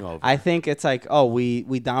post-championship hangover. I think it's like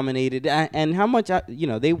we dominated and how much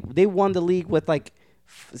they won the league with like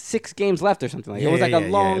 6 games left or something like. It was like a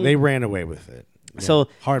long. Yeah. They ran away with it. Yeah. So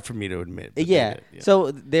hard for me to admit. Yeah. So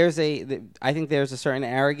I think there's a certain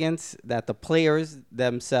arrogance that the players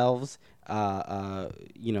themselves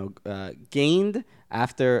gained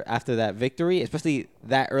after that victory, especially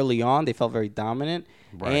that early on. They felt very dominant,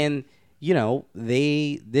 right. And at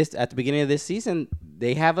the beginning of this season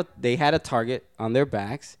they had a target on their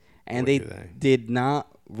backs, and they did not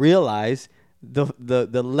realize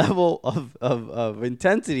the level of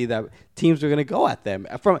intensity that teams were going to go at them.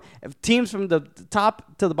 Teams from the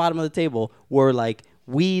top to the bottom of the table were like,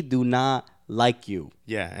 we do not like you.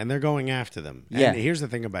 Yeah, and they're going after them. Yeah. And here's the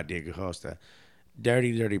thing about Diego Costa.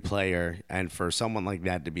 Dirty player, and for someone like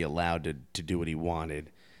that to be allowed to do what he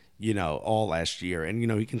wanted, all last year,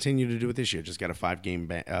 and he continued to do it this year. Just got a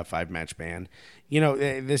 5-match ban.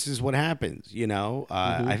 This is what happens. Mm-hmm.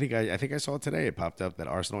 I think I saw it today. It popped up that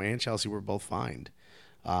Arsenal and Chelsea were both fined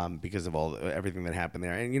because of everything that happened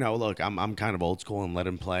there. And look, I'm kind of old school and let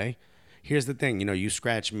him play. Here's the thing, you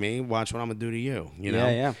scratch me, watch what I'm gonna do to you.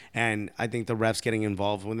 Yeah. And I think the refs getting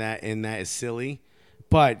involved in that is silly.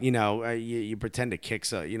 But you pretend to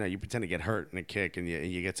kick, you pretend to get hurt in a kick, and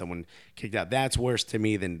you get someone kicked out. That's worse to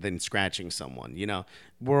me than scratching someone.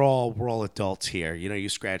 We're all adults here. You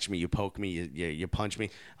scratch me, you poke me, you punch me,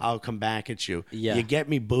 I'll come back at you. Yeah. You get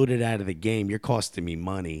me booted out of the game, you're costing me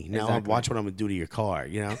money. Now Exactly. watch what I'm gonna do to your car.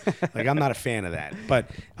 Like I'm not a fan of that.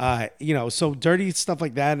 But so dirty stuff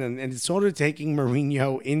like that, and it's sort of taking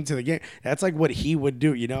Mourinho into the game. That's like what he would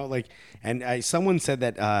do. And someone said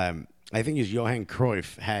that. I think it's Johan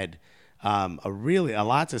Cruyff had a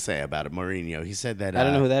lot to say about it, Mourinho. He said that... I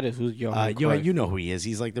don't know who that is. Who's Johan Cruyff? You know who he is.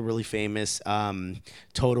 He's like the really famous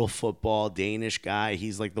Total Football Danish guy.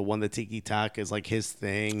 He's like the one that tiki-taka is like his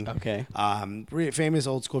thing. Okay. Really famous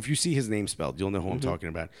old school. If you see his name spelled, you'll know who I'm talking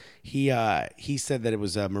about. He said that it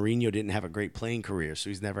was Mourinho didn't have a great playing career, so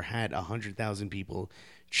he's never had 100,000 people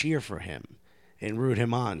cheer for him and root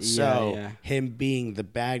him on. So him being the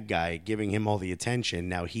bad guy, giving him all the attention,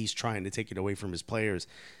 now he's trying to take it away from his players.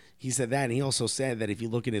 He said that, and he also said that if you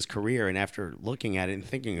look at his career, and after looking at it and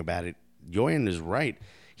thinking about it, Johan is right.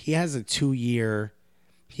 He has a 2-year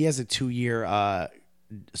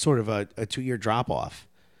sort of a 2-year drop off.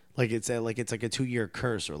 Like it's like a 2-year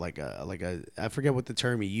curse, or like a I forget what the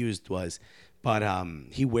term he used was, But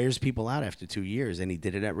he wears people out after 2 years, and he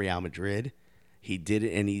did it at Real Madrid. He did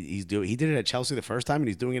it, and he did it at Chelsea the first time, and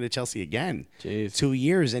he's doing it at Chelsea again. Jeez. 2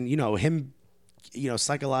 years, and him,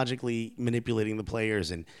 psychologically manipulating the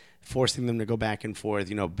players and forcing them to go back and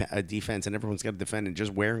forth. A defense, and everyone's got to defend, and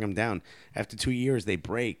just wearing them down. After 2 years, they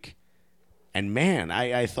break. And man,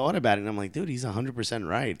 I thought about it, and I'm like, dude, he's 100%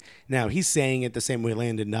 right. Now, he's saying it the same way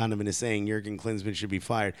Landon Donovan is saying Jurgen Klinsmann should be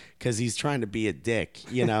fired because he's trying to be a dick,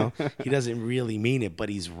 He doesn't really mean it, but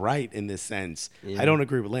he's right in this sense. Yeah. I don't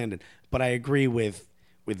agree with Landon, but I agree with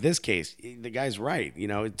this case. The guy's right.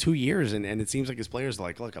 2 years, and it seems like his players are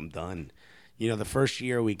like, look, I'm done. The first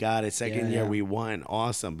year we got it, second year we won,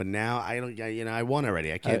 awesome. But now I won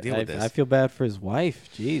already. I can't deal with this. I feel bad for his wife.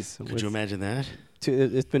 Jeez. Could you imagine that?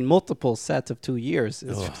 It's been multiple sets of 2 years.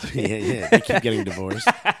 Yeah. They keep getting divorced.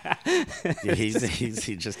 He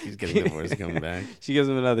just keeps getting divorced, coming back. She gives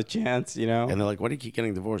him another chance, And they're like, "Why do you keep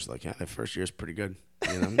getting divorced?" Like, yeah, that first year's pretty good.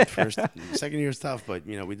 Second year's tough, but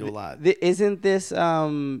we do a lot. Isn't this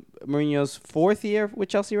Mourinho's fourth year with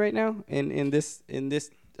Chelsea right now? In this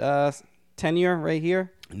tenure right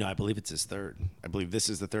here? No, I believe it's his third. I believe this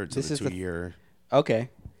is the third. So this is 2 year.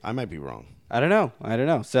 Okay. I might be wrong. I don't know.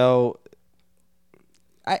 So.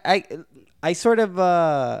 I sort of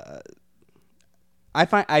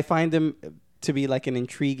I find him to be like an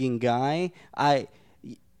intriguing guy.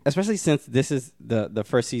 Especially since this is the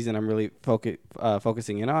first season I'm really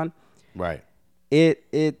focusing in on. Right. And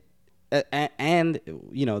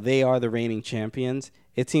they are the reigning champions.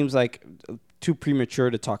 It seems like too premature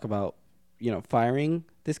to talk about firing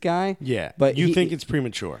this guy. Yeah, but you think it's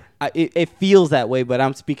premature? It feels that way, but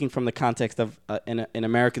I'm speaking from the context of an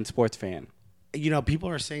American sports fan. People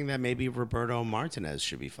are saying that maybe Roberto Martinez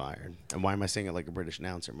should be fired. And why am I saying it like a British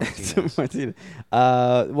announcer? Martinez.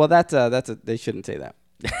 Well, they shouldn't say that.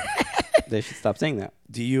 They should stop saying that.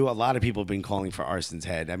 A lot of people have been calling for Arsenal's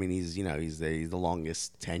head. I mean, he's the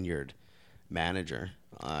longest tenured manager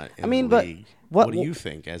in the league. What do you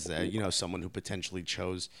think as someone who potentially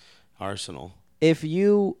chose Arsenal? If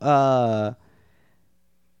you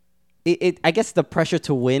I guess the pressure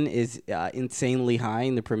to win is insanely high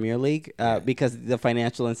in the Premier League because the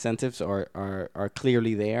financial incentives are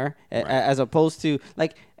clearly there, right. As opposed to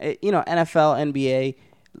NFL, NBA,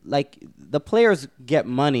 like the players get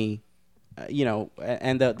money,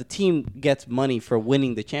 and the team gets money for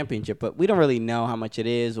winning the championship, but we don't really know how much it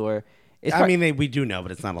is or. We do know,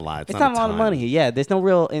 but it's not a lot. It's not a lot of money. Yeah, there's not.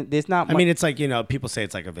 It's like people say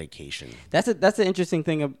it's like a vacation. That's the interesting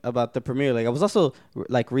thing about the Premier League. I was also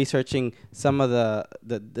researching some of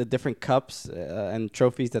the different cups and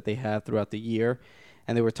trophies that they have throughout the year,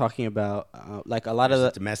 and they were talking about a lot of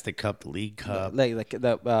the domestic cup, the League Cup,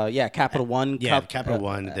 Capital One Cup. Yeah, Capital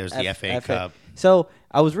One. There's the FA Cup. So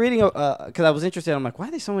I was reading because I was interested. I'm like, why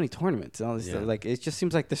are there so many tournaments and all this stuff? Like, it just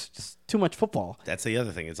seems like there's just too much football. That's the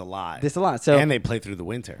other thing. It's a lot. There's a lot. So and they play through the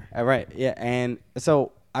winter. Right. Yeah. And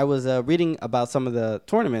so I was reading about some of the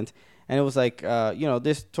tournaments, and it was like,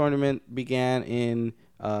 this tournament began in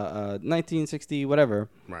 1960, whatever.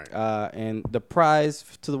 Right. And the prize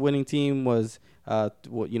to the winning team was,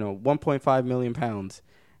 1.5 million pounds,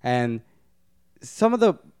 and some of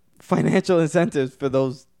the financial incentives for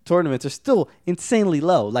those tournaments are still insanely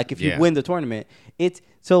low. Like if you win the tournament, it's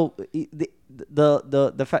so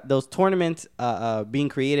those tournaments being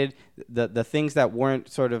created, the things that weren't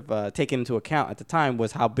sort of taken into account at the time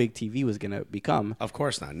was how big TV was going to become. Of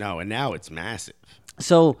course not. No, and now it's massive.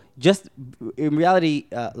 So just in reality,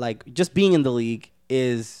 just being in the league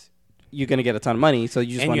is you're going to get a ton of money. So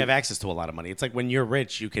you have access to a lot of money. It's like when you're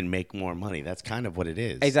rich, you can make more money. That's kind of what it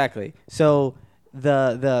is. Exactly. So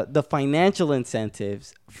the financial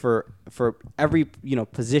incentives for every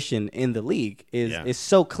position in the league is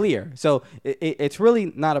so clear. So it's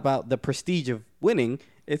really not about the prestige of winning.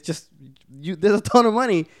 It's just there's a ton of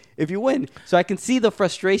money if you win. So I can see the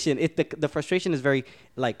frustration. The frustration is very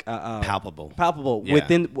palpable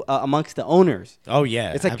within amongst the owners. Oh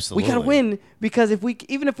yeah, it's like absolutely. We gotta win because if we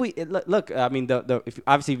look, I mean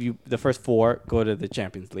the first four go to the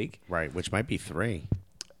Champions League, right? Which might be 3.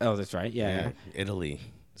 Oh, that's right. Yeah. Italy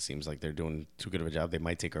seems like they're doing too good of a job. They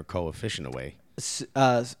might take our coefficient away.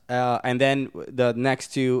 And then the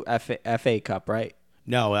next two FA Cup, right?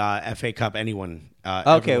 No, FA Cup. Anyone?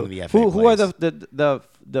 Okay. Everyone in the FA who are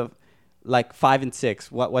the 5 and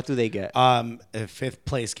 6? What do they get? 5th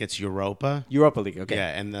place gets Europa League. Okay.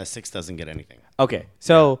 Yeah, and the 6th doesn't get anything. Okay.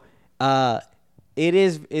 So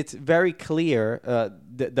it's very clear,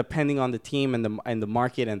 depending on the team and the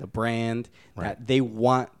market and the brand, that they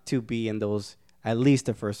want to be in those at least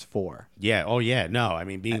the first 4. Yeah. Oh yeah. No, I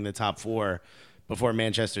mean being in the top 4 before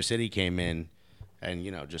Manchester City came in,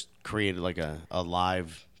 and just created like a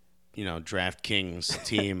live, DraftKings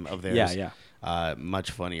team of theirs.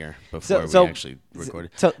 Much funnier before we actually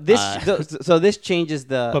recorded. So this changes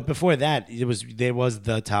the. But before that, there was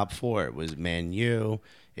the top four. It was Man U.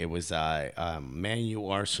 It was Man U,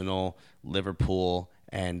 Arsenal, Liverpool,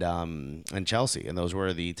 and Chelsea, and those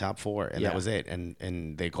were the top four, and that was it.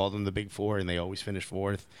 And they called them the Big Four, and they always finished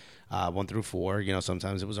fourth. 1 through 4,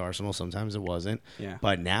 sometimes it was Arsenal, sometimes it wasn't. Yeah.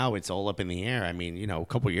 But now it's all up in the air. I mean, a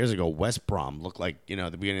couple of years ago, West Brom looked like,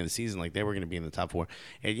 at the beginning of the season, like they were going to be in the top 4.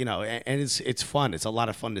 And, and it's fun. It's a lot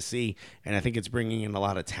of fun to see. And I think it's bringing in a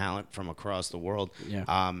lot of talent from across the world. Yeah.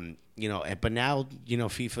 But now,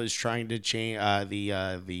 FIFA is trying to change,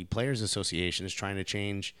 the Players Association is trying to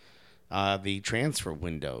change the transfer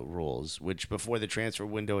window rules, which before the transfer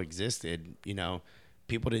window existed,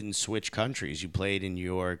 people didn't switch countries. You played in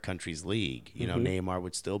your country's league. Neymar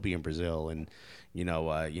would still be in Brazil, and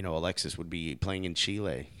Alexis would be playing in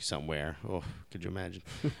Chile somewhere. Oh, could you imagine?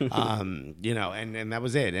 And that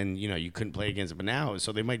was it. And you couldn't play against it. But now,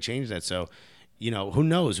 so they might change that. So, who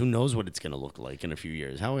knows? Who knows what it's going to look like in a few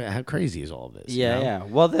years? How crazy is all of this? Yeah.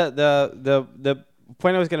 Well, the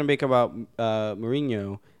point I was going to make about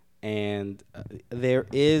Mourinho, and there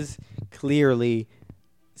is clearly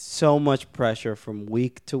so much pressure from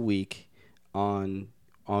week to week on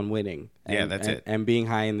winning. That's it. And being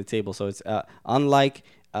high in the table. So it's unlike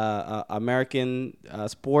American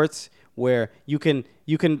sports where you can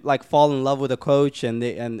like fall in love with a coach and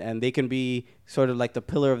they can be sort of like the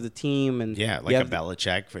pillar of the team and like a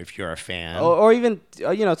Belichick if you're a fan. Or even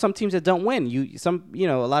some teams that don't win. A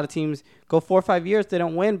lot of teams go 4 or 5 years they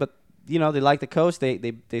don't win, but they like the coach.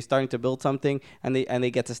 They starting to build something and they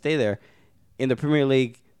get to stay there. In the Premier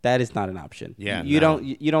League, that is not an option. Yeah, you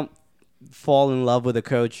don't fall in love with a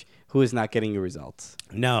coach who is not getting your results.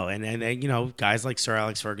 No, and guys like Sir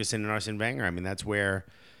Alex Ferguson and Arsene Wenger. I mean, that's where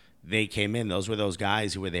they came in. Those were those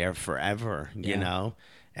guys who were there forever.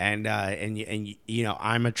 And I'm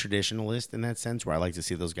a traditionalist in that sense, where I like to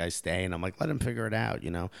see those guys stay, and I'm like, let them figure it out.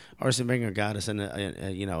 Arsene Wenger got us in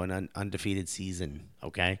an undefeated season.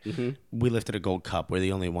 Okay, we lifted a Gold Cup. We're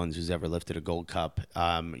the only ones who's ever lifted a Gold Cup.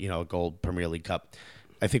 A Gold Premier League Cup.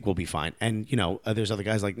 I think we'll be fine. And, there's other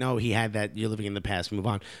guys like, no, he had that. You're living in the past. Move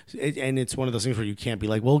on. And it's one of those things where you can't be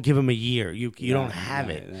like, well, give him a year. You don't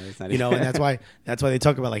have it. And that's why they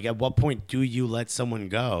talk about, like, at what point do you let someone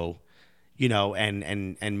go,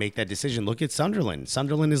 and make that decision? Look at Sunderland.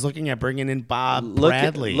 Sunderland is looking at bringing in Bob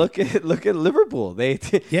Bradley. Look at Liverpool. They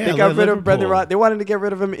got rid of Brendan Rodgers. They wanted to get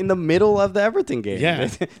rid of him in the middle of the Everton game. Yeah.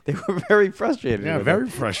 They were very frustrated. Yeah, very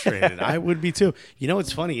frustrated. I would be too.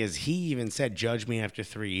 What's funny is he even said, judge me after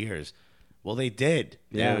 3 years. Well, they did.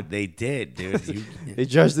 Yeah. Dude, they did, dude. They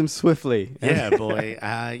judged them swiftly. Yeah, boy.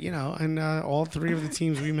 And all 3 of the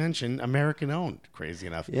teams we mentioned, American-owned, crazy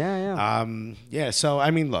enough. Yeah. So, I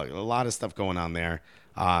mean, look, a lot of stuff going on there.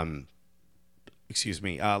 Excuse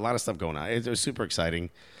me. A lot of stuff going on. It was super exciting.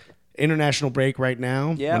 International break right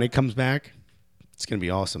now. Yeah. When it comes back, it's going to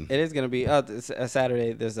be awesome. It is going to be. It's a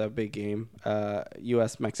Saturday, there's a big game.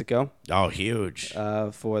 U.S.-Mexico. Oh, huge.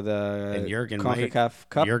 For the and CONCACAF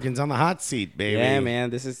Cup. Jurgen's on the hot seat, baby. Yeah,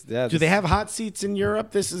 man. Do they have hot seats in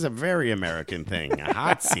Europe? This is a very American thing. A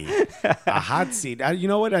hot seat. A hot seat. You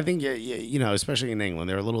know what? I think, especially in England,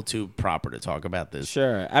 they're a little too proper to talk about this.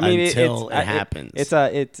 Sure. I mean, until it happens.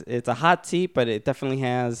 It's a hot seat, but it definitely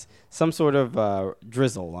has some sort of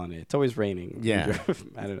drizzle on it. It's always raining. Yeah.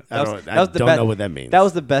 I don't know. I don't know what that means. That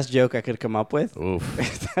was the best joke I could come up with. Oof.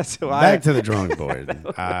 That's Back to the drawing board.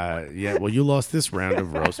 Well, you lost this round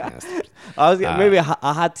of Roast Masters. I was maybe a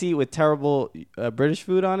hot tea with terrible British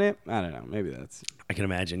food on it. I don't know. Maybe that's. I can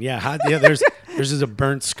imagine. Yeah, there's a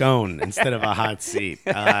burnt scone instead of a hot seat.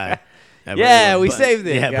 We saved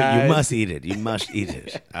it. Yeah, guys. but you must eat it. You must eat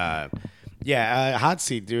it. Hot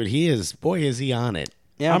seat, dude. Is he on it?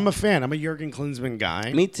 Yeah. I'm a fan. I'm a Jurgen Klinsmann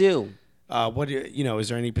guy. Me too. Is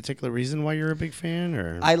there any particular reason why you're a big fan,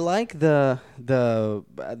 or? I like the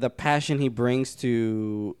passion he brings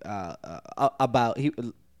to about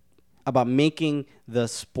making the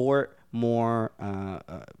sport more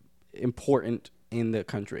important in the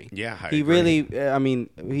country. Yeah, I he agree. really.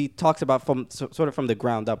 He talks about from the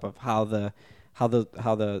ground up of how the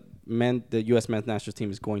U.S. men's national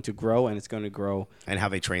team is going to grow, and it's going to grow. And how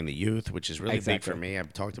they train the youth, which is really big for me.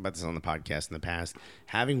 I've talked about this on the podcast in the past.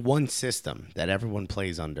 Having one system that everyone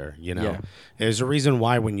plays under, there's a reason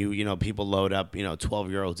why when people load up,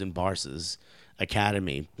 12-year-olds in Barces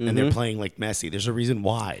academy and they're playing like Messi. There's a reason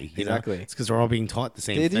why. Exactly. It's because they're all being taught the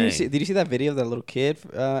same thing. Did you see that video of that little kid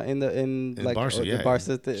in Barca? Yeah,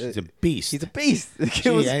 Barca? He's a beast. He's a beast.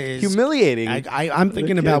 It was humiliating. I'm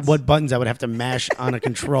thinking about what buttons I would have to mash on a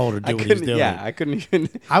control to do what he's doing. Yeah, I couldn't even.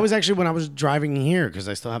 I was actually, when I was driving here, because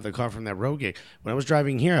I still have the car from that road gig. When I was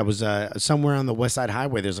driving here, I was somewhere on the West Side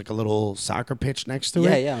Highway. There's like a little soccer pitch next to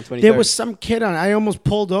it. Yeah, on 23rd. There was some kid on. I almost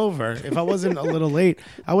pulled over. If I wasn't a little late,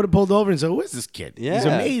 I would have pulled over and said, "Who is this kid? Yeah. He's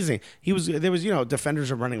amazing." There was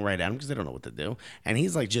defenders are running right at him because they don't know what to do, and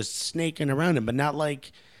he's like just snaking around him, but not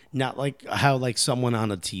like how like someone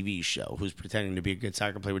on a TV show who's pretending to be a good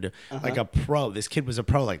soccer player would do. Like a pro. This kid was a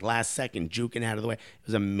pro, like last second, juking out of the way. It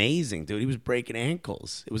was amazing, dude. He was breaking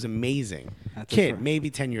ankles. It was amazing. Kid, maybe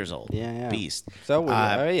 10 years old. Yeah. Beast. So,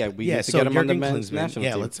 we get to get him on the men's national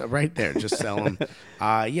team. Yeah, let's right there. Just sell him.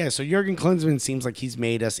 So Jurgen Klinsmann seems like he's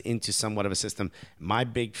made us into somewhat of a system. My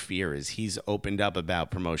big fear is he's opened up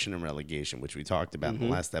about promotion and relegation, which we talked about in the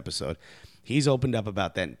last episode. He's opened up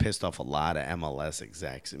about that and pissed off a lot of MLS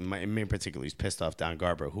execs. In particular, he's pissed off Don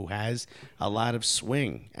Garber, who has a lot of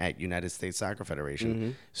swing at United States Soccer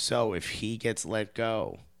Federation. So if he gets let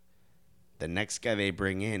go, the next guy they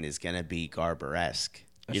bring in is going to be Garber-esque.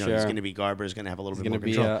 He's going to be Garber. Is going to have a little bit more control.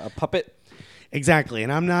 He's going to be a puppet. Exactly,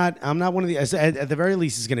 and I'm not one of the. At the very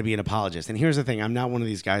least, he's going to be an apologist. And here's the thing: I'm not one of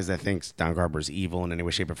these guys that thinks Don Garber's evil in any way,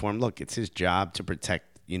 shape, or form. Look, it's his job to protect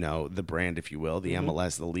the brand, if you will, the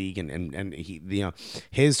MLS, the league, and he,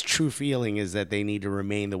 his true feeling is that they need to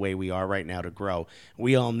remain the way we are right now to grow.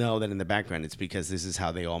 We all know that in the background, it's because this is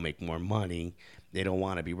how they all make more money. They don't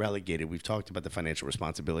want to be relegated. We've talked about the financial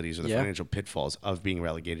responsibilities or the financial pitfalls of being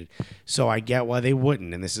relegated. So I get why they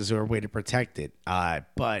wouldn't, and this is their way to protect it.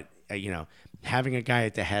 But having a guy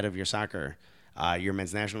at the head of your soccer, your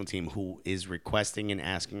men's national team, who is requesting and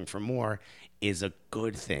asking for more is a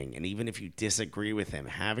good thing. And even if you disagree with him,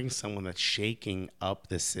 having someone that's shaking up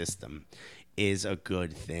the system is a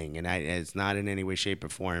good thing. And it's not in any way, shape, or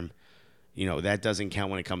form. That doesn't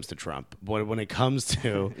count when it comes to Trump. But when it comes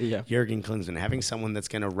to Jurgen Klinsmann, having someone that's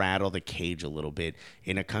going to rattle the cage a little bit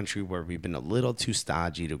in a country where we've been a little too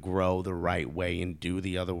stodgy to grow the right way and do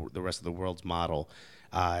the rest of the world's model.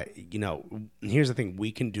 Here's the thing: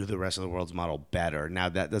 we can do the rest of the world's model better. Now,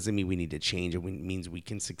 that doesn't mean we need to change it. It means we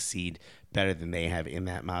can succeed better than they have in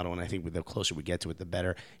that model. And I think the closer we get to it, the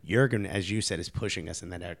better. Jurgen, as you said, is pushing us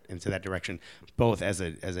into that direction, both as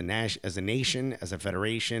a nation, as a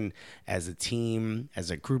federation, as a team,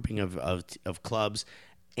 as a grouping of clubs.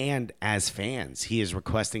 And as fans, he is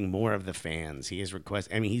requesting more of the fans.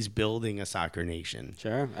 He's building a soccer nation.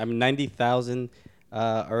 Sure. 90,000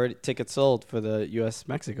 already tickets sold for the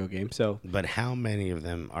U.S.-Mexico game. So, but how many of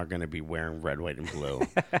them are going to be wearing red, white, and blue?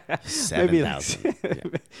 7,000.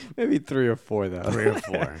 Maybe 3 or 4, though. 3 or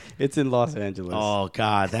 4. It's in Los Angeles. Oh,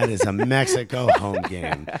 God, that is a Mexico home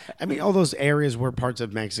game. All those areas were parts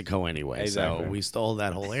of Mexico anyway. Exactly. So we stole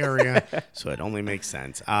that whole area, so it only makes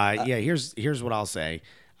sense. Here's what I'll say.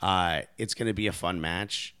 It's going to be a fun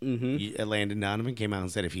match. Landon Donovan came out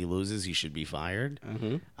and said if he loses, he should be fired.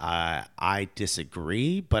 I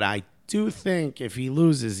disagree, but I do think if he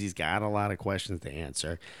loses, he's got a lot of questions to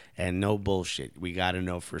answer. And no bullshit. We got to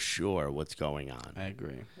know for sure what's going on. I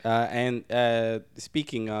agree. And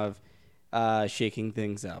speaking of shaking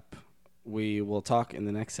things up, we will talk in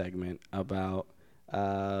the next segment about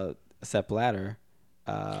Sepp Blatter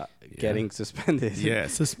getting suspended. Yeah,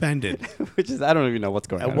 suspended. Which is, I don't even know what's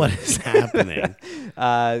going on. What is happening?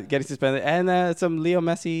 Getting suspended. And some Leo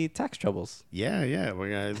Messi tax troubles. Yeah.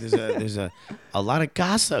 There's a lot of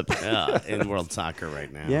gossip in world soccer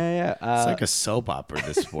right now. Yeah. It's like a soap opera,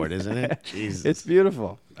 this sport, isn't it? Jesus. It's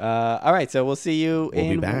beautiful. All right, so we'll see you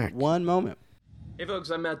in one moment. Hey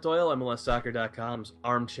folks, I'm Matt Doyle, MLSsoccer.com's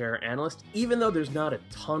armchair analyst. Even though there's not a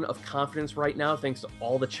ton of confidence right now, thanks to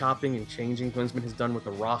all the chopping and changing Klinsmann has done with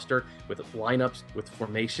the roster, with lineups, with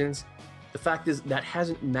formations, the fact is that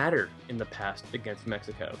hasn't mattered in the past against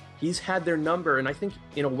Mexico. He's had their number, and I think,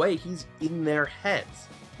 in a way, he's in their heads.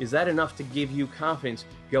 Is that enough to give you confidence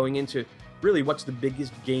going into really what's the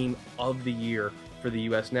biggest game of the year for the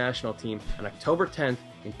U.S. national team on October 10th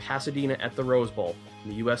in Pasadena at the Rose Bowl?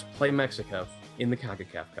 And the U.S. play Mexico in the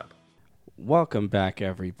CONCACAF Cup. Welcome back,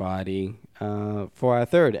 everybody, for our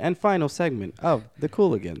third and final segment of The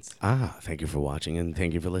Cooligans. Thank you for watching and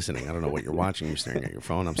thank you for listening. I don't know what you're watching. You're staring at your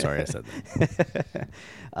phone. I'm sorry I said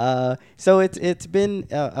that. So it's been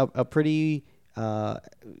a pretty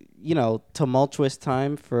tumultuous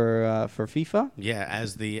time for FIFA. Yeah,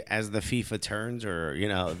 as the FIFA turns, or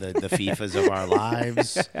the FIFAs of our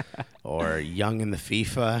lives, or Young and the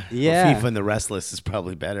FIFA. Yeah, well, FIFA and the Restless is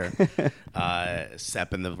probably better.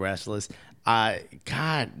 Sepp and the Restless.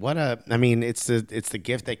 God, what a! I mean, it's the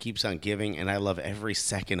gift that keeps on giving, and I love every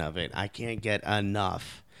second of it. I can't get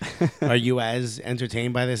enough. Are you as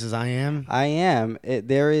entertained by this as I am? I am. It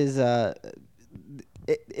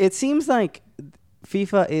seems like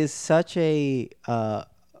FIFA is such a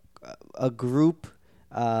group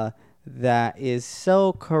that is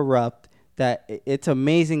so corrupt that it's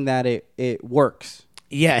amazing that it works.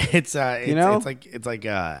 Yeah, it's like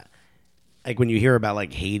when you hear about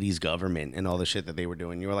like Haiti's government and all the shit that they were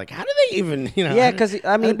doing, you were like, how do they even, Yeah, because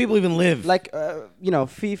I mean, how do people even live? Like,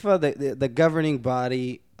 FIFA, the governing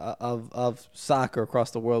body of soccer across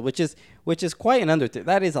the world, which is quite an undertaking.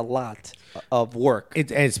 That is a lot of work.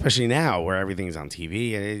 Especially now where everything's on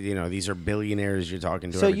TV. These are billionaires you're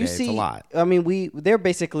talking to every day. It's a lot. I mean, they're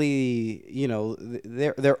basically,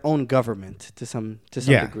 their own government to some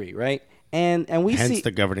degree, right? And we hence see the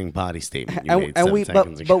governing body statement you made 7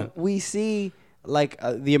 seconds ago. But we see like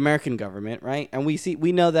the American government, right? And we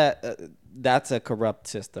know that that's a corrupt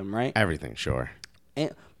system, right? Everything, sure.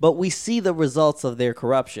 But we see the results of their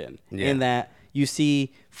corruption in that you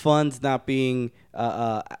see funds not being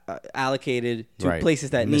allocated to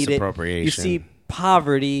places that need it. You see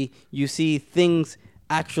poverty. You see things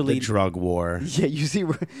actually. The drug war. Yeah, you see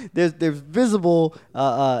there's visible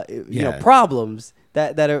problems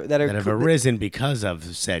that have arisen because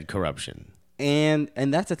of said corruption. And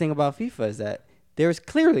that's the thing about FIFA is that there's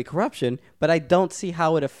clearly corruption, but I don't see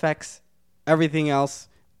how it affects everything else,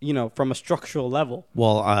 from a structural level.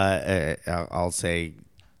 Well, I'll say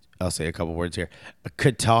a couple words here.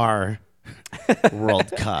 Qatar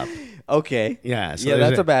World Cup. Okay. Yeah. So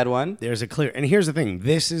that's a bad one. There's a clear, and here's the thing.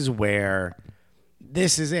 This is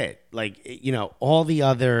it. Like, all the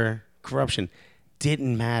other corruption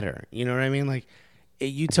didn't matter. You know what I mean? Like,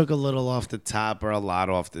 you took a little off the top or a lot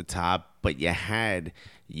off the top, but you had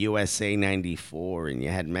USA 94 and you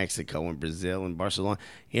had Mexico and Brazil and Barcelona.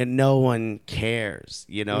 No one cares.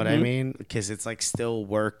 You know what I mean? Because it's like still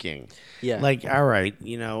working. Yeah. Like, all right,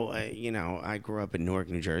 I grew up in Newark,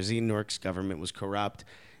 New Jersey. Newark's government was corrupt.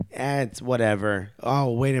 It's whatever.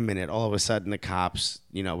 Oh, wait a minute. All of a sudden, the cops,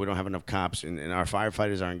 we don't have enough cops and our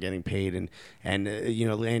firefighters aren't getting paid and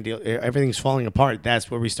land deal, everything's falling apart. That's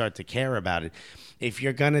where we start to care about it. If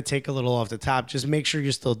you're going to take a little off the top, just make sure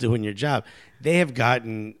you're still doing your job. They have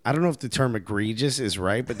gotten, I don't know if the term egregious is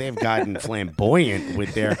right, but they have gotten flamboyant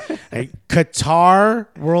with their Qatar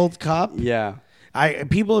World Cup. Yeah.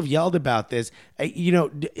 People have yelled about this.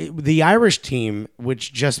 The Irish team,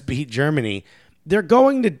 which just beat Germany, they're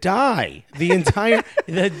going to die. The entire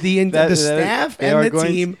the staff and the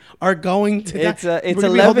team are going to die. It's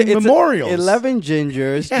 11 memorials. 11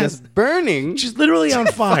 gingers just burning, just literally on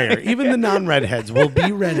fire. Even the non-redheads will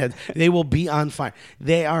be redheads. They will be on fire.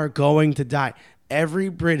 They are going to die. Every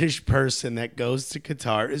British person that goes to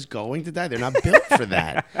Qatar is going to die. They're not built for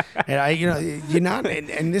that. And you're not.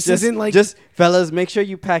 And this isn't like just fellas. Make sure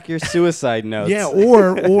you pack your suicide notes. Yeah,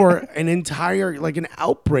 or an entire like an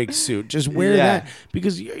outbreak suit. Just wear that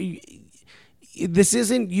because this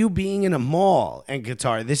isn't you being in a mall in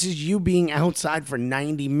Qatar. This is you being outside for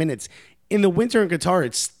 90 minutes. In the winter in Qatar,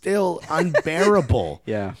 it's still unbearable.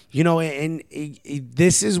 Yeah. And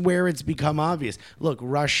this is where it's become obvious. Look,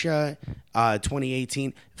 Russia,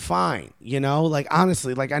 2018, fine. Like,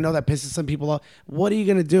 honestly, like, I know that pisses some people off. What are you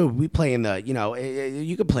going to do? We play in the,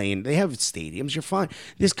 you could play in, they have stadiums. You're fine.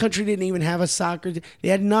 This country didn't even have a soccer. They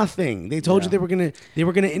had nothing. They told you they were going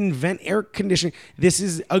to invent air conditioning. This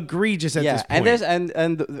is egregious at this point.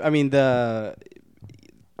 And I mean, the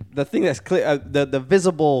thing that's clear, the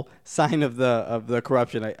visible sign of the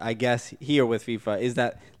corruption, I guess, here with FIFA is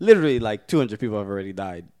that literally like 200 people have already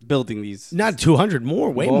died building these. Not 200 more,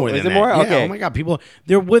 way more than that. Is it more? Yeah, okay. Oh my God, people,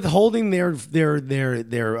 they're withholding their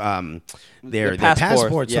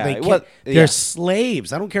passports. Yeah. So they can't, they're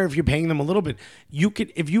slaves. I don't care if you're paying them a little bit. You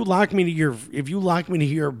could, if you lock me to your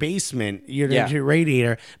basement, your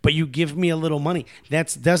radiator, but you give me a little money,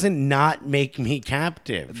 that doesn't not make me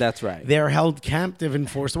captive. That's right. They're held captive and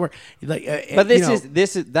forced to work. Like, but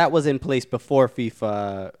that was in place before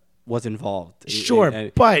FIFA was involved. Sure,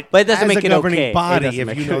 but it doesn't make a it governing okay. body,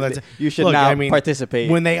 if you know that's you should not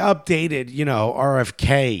participate. When they updated,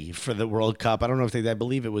 RFK for the World Cup, I don't know if I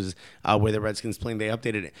believe it was where the Redskins playing. They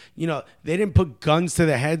updated it. They didn't put guns to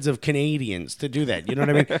the heads of Canadians to do that. You know what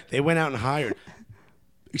I mean? They went out and hired.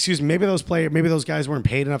 Excuse me. Maybe those guys weren't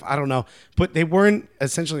paid enough. I don't know, but they weren't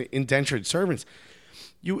essentially indentured servants.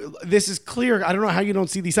 This is clear. I don't know how you don't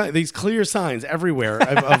see these clear signs everywhere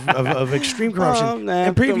of extreme corruption.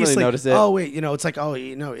 And previously, it's like,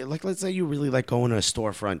 like let's say you really like going to a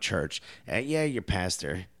storefront church. Yeah, your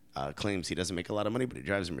pastor. claims he doesn't make a lot of money, but he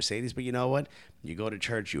drives a Mercedes. But you know what? You go to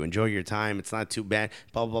church, you enjoy your time. It's not too bad.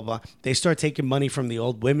 Blah, blah, blah. They start taking money from the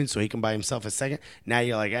old women so he can buy himself a second. Now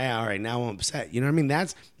you're like, hey, all right, now I'm upset. You know what I mean?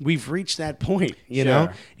 We've reached that point. You know,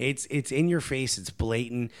 it's in your face. It's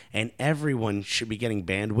blatant, and everyone should be getting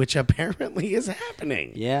banned, which apparently is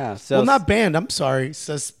happening. Yeah. So well, not banned. I'm sorry,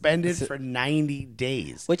 suspended for 90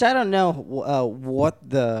 days. Which I don't know what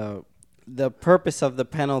the purpose of the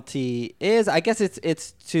penalty is. I guess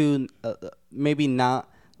it's to maybe not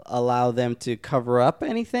allow them to cover up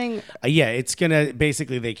anything. Yeah, it's gonna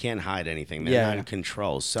basically they can't hide anything. They're not in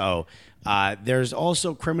control. So there's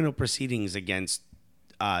also criminal proceedings against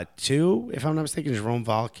two, if I'm not mistaken, Jerome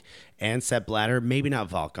Valk and Sepp Blatter. Maybe not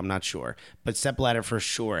Valk, I'm not sure, but Sepp Blatter for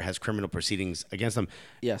sure has criminal proceedings against them.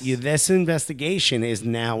 Yes, this investigation is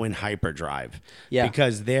now in hyperdrive. Yeah,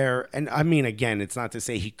 because and I mean, again, it's not to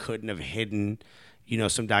say he couldn't have hidden,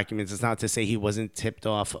 some documents. It's not to say he wasn't tipped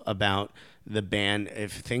off about the ban.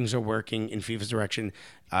 If things are working in FIFA's direction,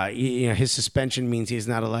 his suspension means he's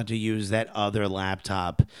not allowed to use that other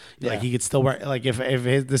laptop. Like he could still work. Like if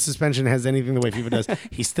the suspension has anything the way FIFA does,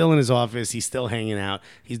 he's still in his office. He's still hanging out.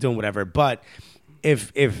 He's doing whatever. But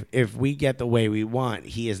if we get the way we want,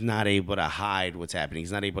 he is not able to hide what's happening.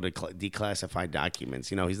 He's not able to declassify documents.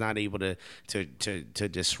 He's not able to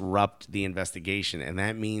disrupt the investigation, and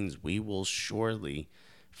that means we will surely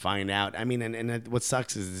find out. I mean, and what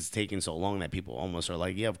sucks is it's taking so long that people almost are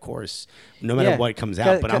like, yeah, of course, no matter what comes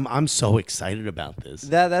out. But I'm so excited about this.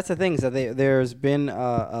 That's the thing. So there's been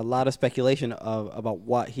a lot of speculation about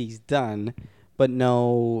what he's done, but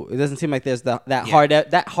no, it doesn't seem like there's that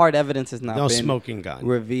hard evidence has not been smoking gun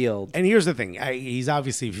revealed. And here's the thing: he's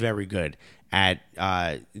obviously very good at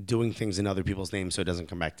doing things in other people's names, so it doesn't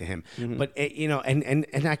come back to him. Mm-hmm. But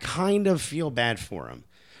and I kind of feel bad for him.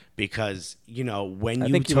 Because when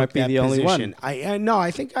you took that position,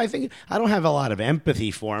 I think I don't have a lot of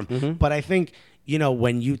empathy for him, but I think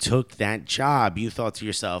when you took that job, you thought to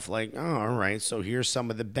yourself like, oh, all right, so here's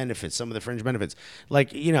some of the benefits, some of the fringe benefits.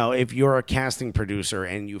 Like if you're a casting producer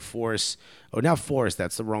and you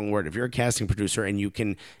that's the wrong word. If you're a casting producer and you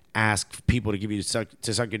can ask people to give you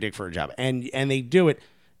to suck your dick for a job, and they do it,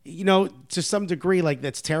 to some degree, like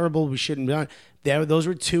that's terrible. We shouldn't be on. Those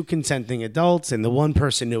were two consenting adults, and the one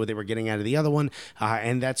person knew what they were getting out of the other one.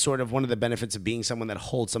 And that's sort of one of the benefits of being someone that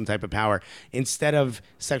holds some type of power. Instead of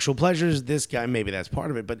sexual pleasures, this guy, maybe that's part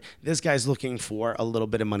of it, but this guy's looking for a little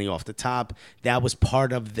bit of money off the top. That was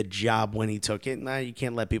part of the job when he took it. Now, you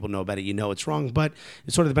can't let people know about it. It's wrong, but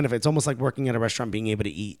it's sort of the benefit. It's almost like working at a restaurant, being able to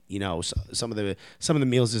eat, some of the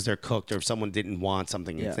meals as they're cooked, or if someone didn't want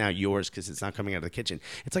something, it's now yours because it's not coming out of the kitchen.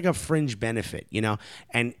 It's like a fringe benefit,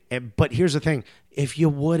 but here's the thing. If you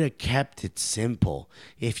would have kept it simple,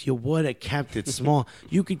 if you would have kept it small,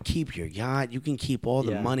 you could keep your yacht. You can keep all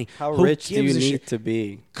the money. How rich do you need to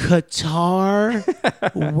be?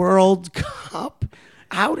 Qatar World Cup.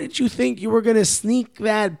 How did you think you were going to sneak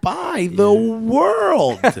that by? The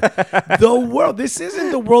world. The world. This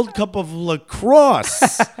isn't the World Cup of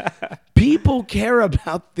lacrosse. People care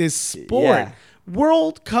about this sport. Yeah.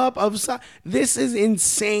 World Cup of soccer. This is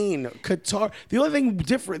insane. Qatar. The only thing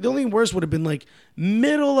different, the only thing worse would have been like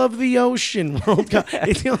middle of the ocean World Cup.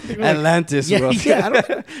 It's the only thing Atlantis World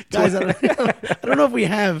Cup. Guys, I don't know if we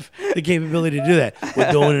have the capability to do that.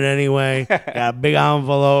 We're doing it anyway. Got a big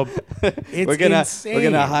envelope. It's insane. We're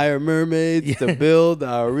gonna hire mermaids to build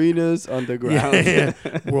our arenas underground. Yeah.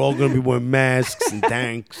 We're all gonna be wearing masks and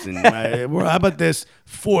tanks. And how about this?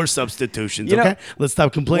 4 substitutions. Okay, let's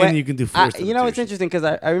stop complaining. You can do 4 substitutions. It's interesting because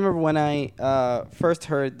I remember when I first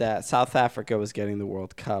heard that South Africa was getting the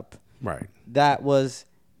World Cup. Right. That was,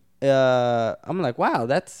 I'm like, wow,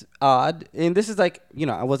 that's odd. And this is like,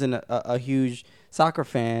 I wasn't a huge soccer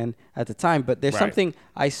fan at the time, but there's something,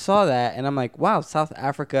 I saw that and I'm like, wow, South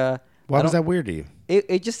Africa. Why was that weird to you?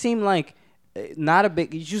 It just seemed like not a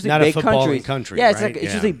big, it's usually not big a footballing country. Yeah, it's like,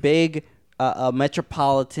 it's usually big.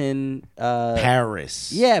 Metropolitan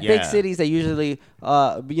Paris. Yeah, big cities that usually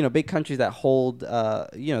big countries that hold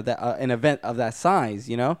an event of that size,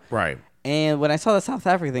 Right. And when I saw the South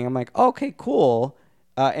Africa thing, I'm like, okay, cool.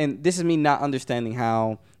 And this is me not understanding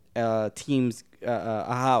how teams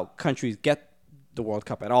how countries get the World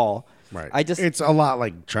Cup at all. Right. It's a lot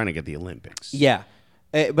like trying to get the Olympics. Yeah.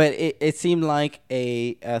 But it seemed like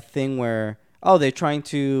a thing where they're trying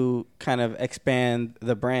to kind of expand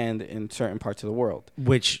the brand in certain parts of the world.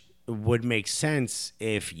 Which would make sense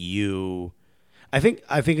if you... I think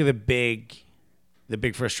the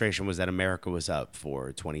big frustration was that America was up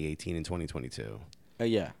for 2018 and 2022.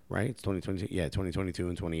 Yeah. Right? It's 2022. Yeah, 2022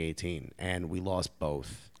 and 2018. And we lost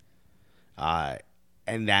both.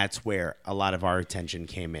 and that's where a lot of our attention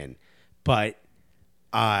came in. But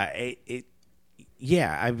South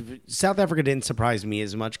Africa didn't surprise me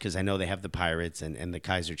as much because I know they have the Pirates and the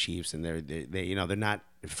Kaiser Chiefs, and they're not.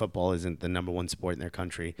 Football isn't the number one sport in their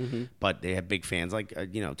country, but they have big fans. Like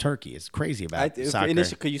Turkey is crazy about soccer.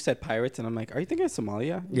 Initially, you said Pirates, and I'm like, are you thinking of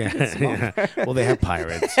Somalia? Yeah. Well, they have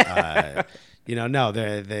Pirates. No,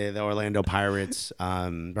 the Orlando Pirates,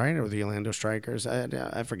 right, or the Orlando Strikers.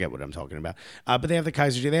 I forget what I'm talking about. But they have the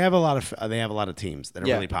Kaiser. They have a lot of teams that are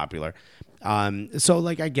really popular. So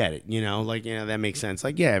like I get it, that makes sense.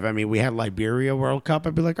 Like if we had Liberia World Cup,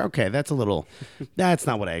 I'd be like, okay, that's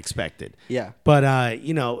not what I expected. Yeah. But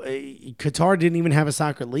Qatar didn't even have a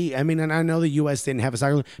soccer league. I mean, and I know the U.S. didn't have a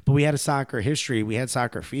soccer league, but we had a soccer history. We had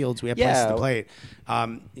soccer fields. We had places to play it.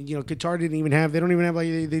 Qatar didn't even have. They don't even have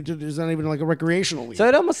there's not even like a recreational league. So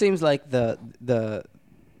it almost seems like the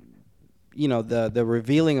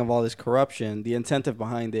revealing of all this corruption, the incentive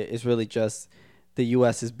behind it is really just the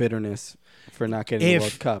U.S.'s bitterness for not getting the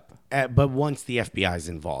World Cup. But once the FBI is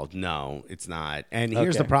involved, no, it's not. And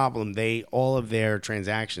here's the problem. All of their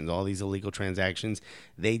transactions, all these illegal transactions,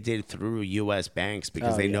 they did through U.S. banks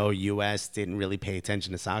because they know U.S. didn't really pay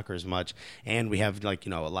attention to soccer as much. And we have, a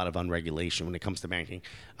lot of unregulation when it comes to banking.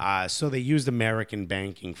 So they used American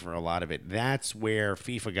banking for a lot of it. That's where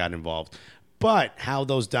FIFA got involved. But how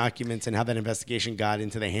those documents and how that investigation got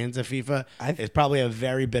into the hands of FIFA is probably a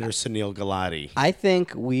very bitter Sunil Gulati. I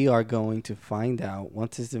think we are going to find out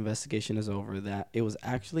once this investigation is over that it was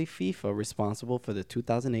actually FIFA responsible for the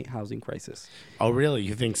 2008 housing crisis. Oh, really?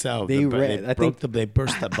 You think so? They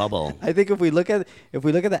burst the bubble. I think if we look at the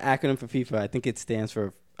acronym for FIFA, I think it stands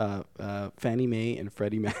for Fannie Mae and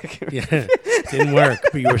Freddie Mac. Yeah, didn't work,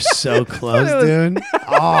 but you were so close, dude.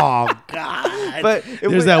 Oh God! But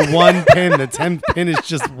there's that one pin. The 10th pin is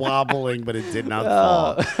just wobbling, but it did not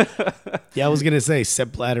fall. Yeah, I was gonna say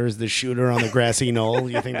Sepp Blatter is the shooter on the grassy knoll.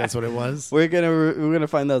 You think that's what it was? We're gonna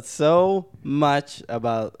find out so much of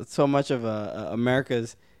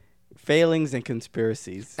America's failings and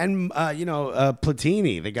conspiracies. And,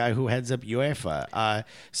 Platini, the guy who heads up UEFA,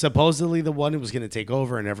 supposedly the one who was going to take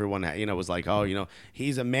over, and everyone, was like, oh,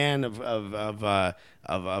 he's a man of a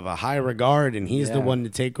high regard, and he's the one to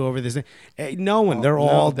take over this thing. They're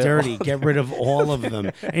all dirty. Get rid of all of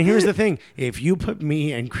them. And here's the thing. If you put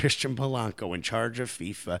me and Christian Polanco in charge of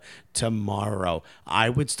FIFA tomorrow, I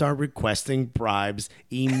would start requesting bribes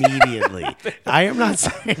immediately. I am not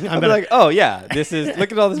saying I'm like, oh, yeah,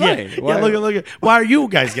 look at all this money. Look at why are you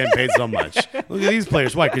guys getting paid so much? Look at these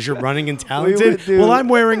players. Why? Because you're running and talented? Well, I'm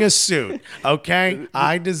wearing a suit, okay?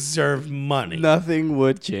 I deserve money. Nothing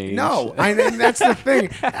would change. No, and that's the thing.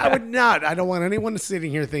 I would not. I don't want anyone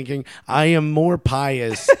sitting here thinking I am more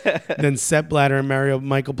pious than Sepp Blatter and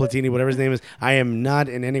Michael Platini, whatever his name is. I am not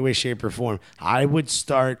in any way, shape, or form. I would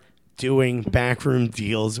start doing backroom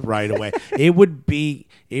deals right away. It would be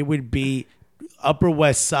Upper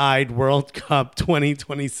West Side World Cup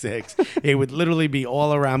 2026. It would literally be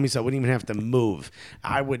all around me, so I wouldn't even have to move.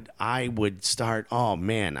 I would start. Oh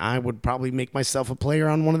man, I would probably make myself a player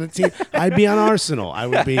on one of the teams. I'd be on Arsenal. I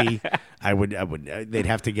would. They'd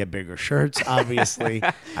have to get bigger shirts. Obviously,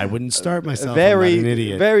 I wouldn't start myself. I'm not an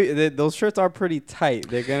idiot. Those shirts are pretty tight.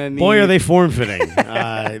 They're gonna need. Boy, are they form fitting.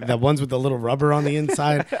 The ones with the little rubber on the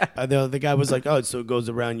inside. The guy was like, "Oh, so it goes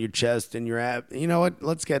around your chest and your ab." You know what?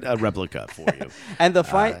 Let's get a replica for you. And the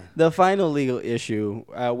final legal issue,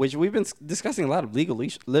 which we've been discussing a lot of legal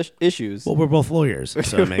issues. Well, we're both lawyers,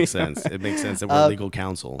 so it makes sense. It makes sense that we're legal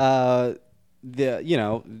counsel.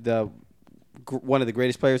 One of the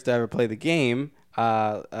greatest players to ever play the game,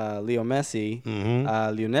 Lionel Messi.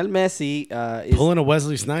 Lionel Messi is pulling a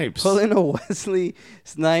Wesley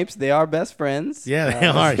Snipes. They are best friends. Yeah, they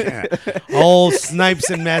are. Yeah. Old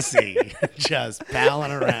Snipes and Messi just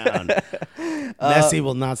palling around. Messi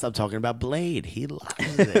will not stop talking about Blade. He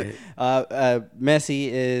loves it.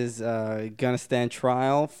 Messi is gonna stand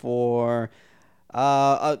trial for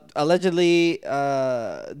allegedly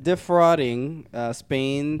defrauding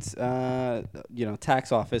Spain's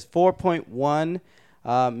tax office 4.1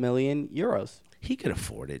 million euros. He could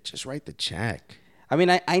afford it. Just write the check. I mean,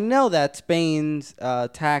 I know that Spain's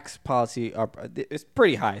tax policy is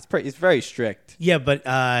pretty high. It's very strict. Yeah, but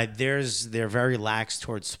they're very lax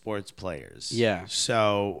towards sports players. Yeah.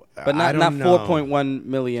 So, but not 4.1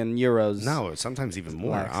 million euros. No, sometimes even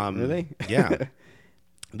more. Really? Yeah.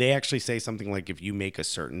 They actually say something like if you make a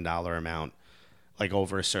certain dollar amount, like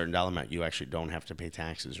over a certain dollar amount, you actually don't have to pay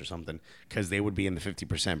taxes or something because they would be in the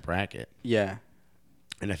 50% bracket. Yeah.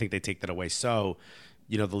 And I think they take that away. So,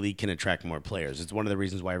 the league can attract more players. It's one of the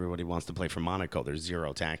reasons why everybody wants to play for Monaco. There's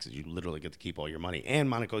zero taxes. You literally get to keep all your money. And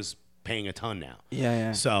Monaco's paying a ton now.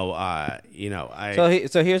 Yeah. So,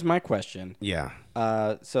 So here's my question. Yeah.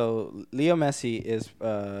 So Leo Messi is,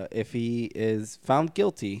 if he is found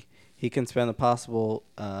guilty, he can spend a possible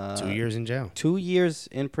 2 years in jail. 2 years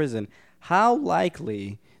in prison. How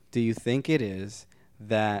likely do you think it is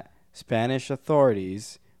that Spanish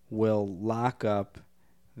authorities will lock up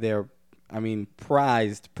their,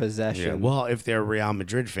 prized possession? Yeah, well, if they're Real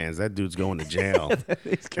Madrid fans, that dude's going to jail.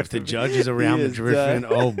 If the judge is a Real Madrid fan,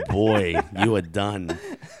 oh boy, you are done.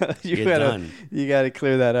 You're done. You got to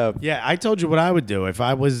clear that up. Yeah, I told you what I would do if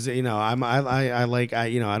I was, I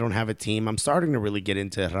don't have a team. I'm starting to really get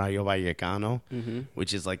into Rayo Vallecano,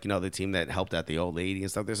 which is like, the team that helped out the old lady and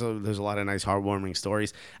stuff. There's a lot of nice, heartwarming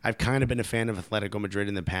stories. I've kind of been a fan of Atletico Madrid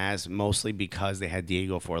in the past, mostly because they had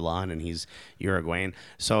Diego Forlan and he's Uruguayan.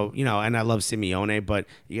 So, and I love Simeone, but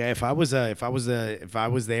yeah, if I was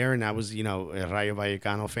there and I was, a Rayo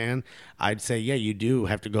Vallecano fan, I'd say, yeah, you do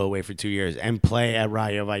have to go away for 2 years and play at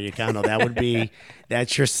Rayo Vallecano.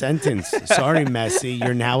 That's your sentence. Sorry, Messi,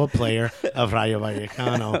 you're now a player of Rayo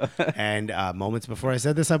Vallecano. And moments before I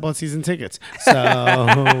said this, I bought season tickets.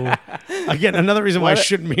 So again, another reason why I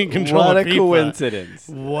shouldn't be in control of FIFA. What a coincidence.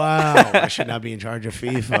 Wow. I should not be in charge of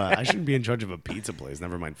FIFA. I shouldn't be in charge of a pizza place,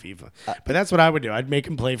 never mind FIFA. But that's what I would do. I'd make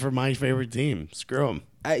him play for my favorite team. Screw him.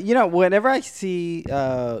 Whenever I see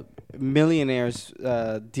millionaires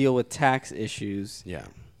deal with tax issues,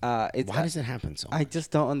 why does it happen so much? I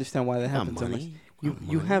just don't understand why that happens so much.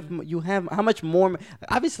 You have how much more?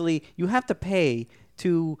 Obviously, you have to pay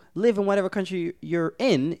to live in whatever country you're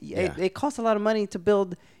in. Yeah. It costs a lot of money to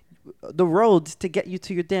build the roads to get you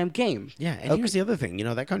to your damn game. Yeah, and here's the other thing.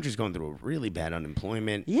 That country's going through a really bad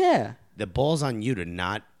unemployment. Yeah. The ball's on you to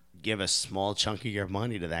not give a small chunk of your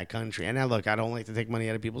money to that country. And now, look, I don't like to take money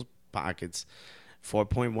out of people's pockets.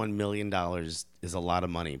 $4.1 million is a lot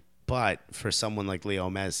of money. But for someone like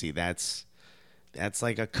Leo Messi, that's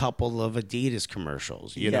like a couple of Adidas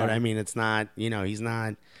commercials. You know what I mean? It's not, he's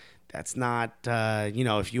not, that's not,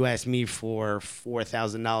 if you ask me for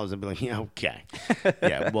 $4,000, I'd be like, yeah, okay.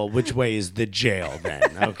 Yeah, well, which way is the jail then?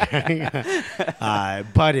 Okay.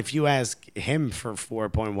 But if you ask him for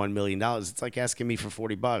 $4.1 million, it's like asking me for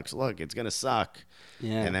 $40. Look, it's going to suck.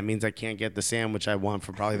 Yeah. And that means I can't get the sandwich I want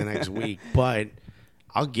for probably the next week. But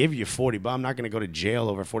I'll give you $40, but I'm not going to go to jail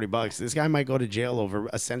over $40. This guy might go to jail over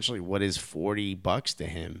essentially what is $40 to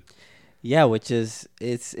him. Yeah, which is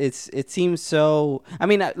it seems so.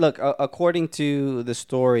 Look, according to the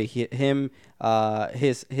story, his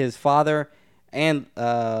father and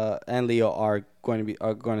Leo are going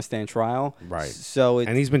to stand trial. Right. So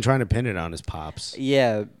and he's been trying to pin it on his pops.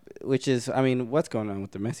 Yeah. Which is, what's going on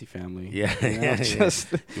with the Messi family? Yeah, you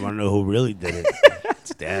want to know who really did it?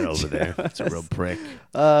 It's Dad over there. It's a real prick.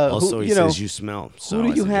 Also, he says you smell. So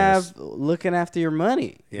who do you have looking after your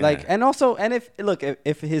money? Yeah.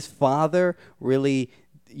 If his father really,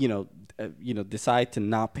 decide to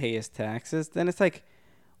not pay his taxes, then it's like,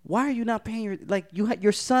 why are you not paying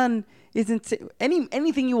your son isn't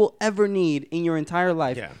anything you will ever need in your entire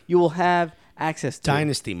life. Yeah. You will have access to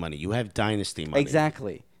dynasty money. You have dynasty money.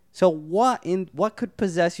 Exactly. So what could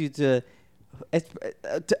possess you to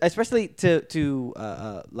especially to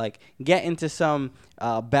get into some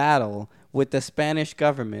battle with the Spanish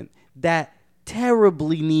government that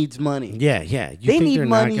terribly needs money? Yeah. They need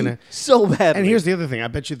money so badly. And here's the other thing. I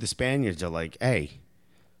bet you the Spaniards are like, hey,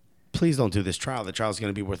 please don't do this trial. The trial's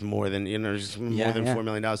going to be worth more than $4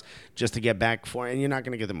 million just to get back for it. And you're not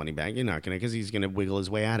going to get the money back. You're not going to, because he's going to wiggle his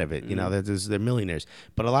way out of it. Mm-hmm. They're millionaires.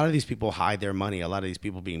 But a lot of these people hide their money. A lot of these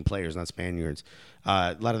people being players, not Spaniards.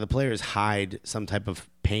 A lot of the players hide some type of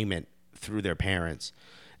payment through their parents.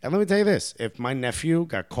 And let me tell you this. If my nephew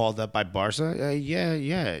got called up by Barca,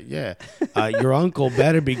 your uncle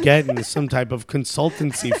better be getting some type of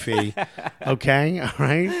consultancy fee, okay? All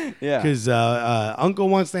right? Yeah. Because uncle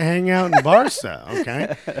wants to hang out in Barca,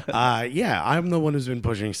 okay? I'm the one who's been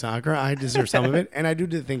pushing soccer. I deserve some of it. And I do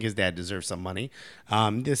think his dad deserves some money.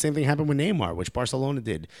 The same thing happened with Neymar, which Barcelona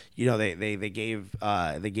did. They gave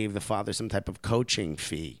the father some type of coaching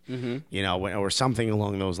fee, or something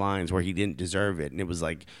along those lines where he didn't deserve it. And it was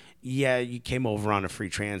like, yeah, you came over on a free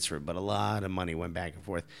transfer, but a lot of money went back and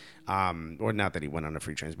forth. Or not that he went on a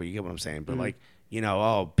free transfer, but you get what I'm saying. But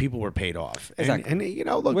people were paid off. Exactly. And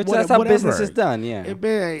look, that's how business is done, yeah.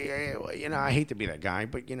 I hate to be that guy,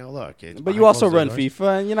 but look. But you also run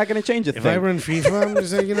FIFA, and you're not going to change a thing. If I run FIFA, I'm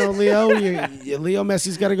just saying, Leo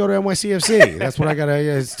Messi's got to go to NYCFC. That's what I got to.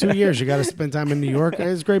 It's 2 years. You got to spend time in New York.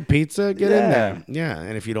 It's great pizza. Get in there. Yeah,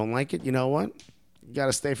 and if you don't like it, you know what? You got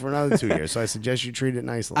to stay for another 2 years. So I suggest you treat it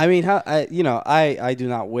nicely. I do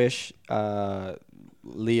not wish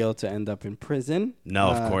Leo to end up in prison. No,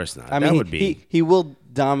 of course not. I That mean, would be- he will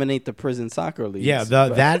dominate the prison soccer leagues. Yeah,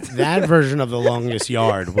 but- that version of The Longest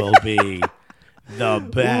Yard will be the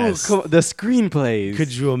best. Ooh, the screenplays.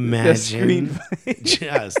 Could you The imagine screenplays.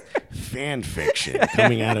 just fan fiction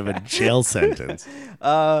coming out of a jail sentence?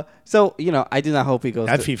 So, I do not hope he goes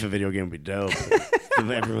That to FIFA video game would be dope. If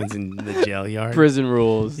everyone's in the jail yard. prison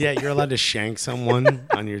rules. Yeah, you're allowed to shank someone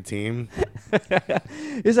on your team.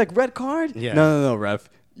 It's like red card? Yeah. No, ref.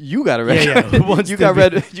 You got a red Yeah. card. Who wants You to got be-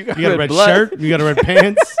 red. You got red blood. shirt. You got a red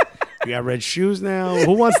pants. You got red shoes now.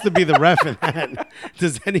 Who wants to be the ref in that?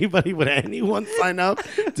 Would anyone sign up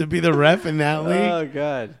to be the ref in that league? Oh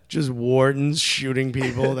God. Just wardens shooting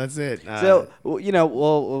people. That's it. So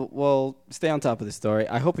we'll stay on top of the story.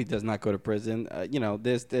 I hope he does not go to prison.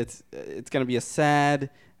 It's gonna be a sad,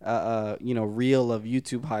 reel of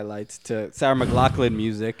YouTube highlights to Sarah McLachlan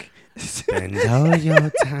music. Spend all your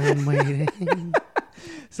time waiting.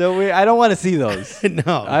 So I don't want to see those.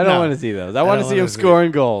 No, I don't want to see those. I want to don't see him wanna see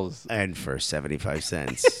scoring goals. And for 75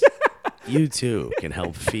 cents, you too can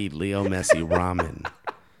help feed Leo Messi ramen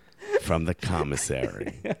from the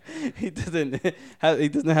commissary. He doesn't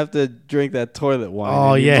have to drink that toilet wine.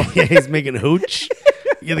 Oh, anymore. yeah, he's making hooch.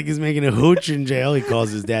 You think he's making a hooch in jail? He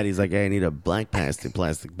calls his dad. He's like, hey, I need a black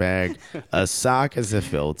plastic bag, a sock as a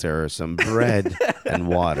filter, some bread, and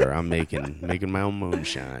water. I'm making my own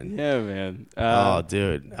moonshine. Yeah, man. Oh,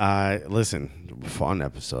 dude. Listen, fun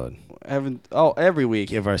episode. Every week.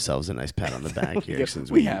 Give ourselves a nice pat on the back here. Yeah, since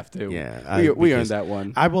we have to. Yeah. We earned that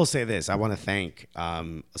one. I will say this. I want to thank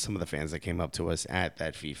some of the fans that came up to us at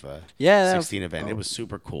that FIFA 16 event. It was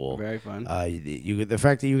super cool. Very fun. The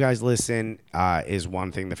fact that you guys listen is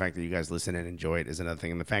one thing. The fact that you guys listen and enjoy it is another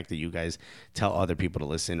thing. And the fact that you guys tell other people to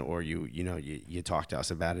listen, or you talk to us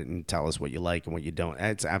about it and tell us what you like and what you don't.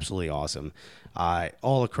 It's absolutely awesome.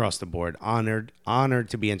 All across the board. Honored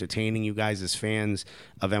to be entertaining you guys as fans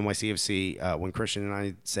of NYCFC. When Christian and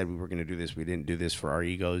I said we were going to do this, we didn't do this for our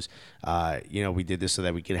egos. We did this so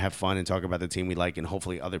that we could have fun and talk about the team we like, and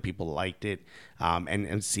hopefully other people liked it. And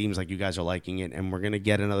it seems like you guys are liking it, and we're going to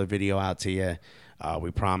get another video out to you.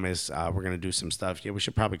 We promise. We're going to do some stuff. Yeah, we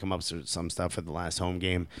should probably come up with some stuff for the last home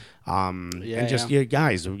game.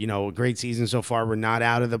 Guys, a great season so far. We're not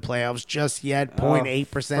out of the playoffs just yet.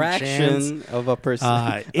 0.8% chance. Of a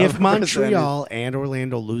percent. If Montreal and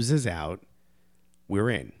Orlando loses out, we're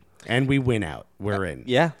in. And we win out. We're in.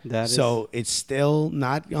 Yeah, that is. So it's still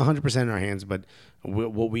not 100% in our hands, but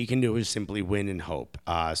what we can do is simply win and hope.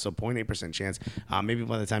 So 0.8% chance. Maybe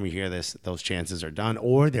by the time you hear this, those chances are done,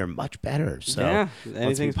 or they're much better. So yeah, let's be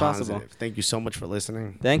anything's possible. positive. Thank you so much for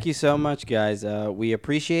listening. Thank you so much, guys. We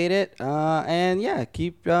appreciate it.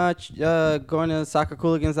 Keep going to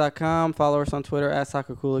soccercooligans.com. Follow us on Twitter at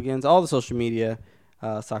soccercooligans. All the social media,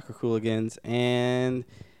 soccercooligans. And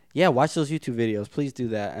watch those YouTube videos. Please do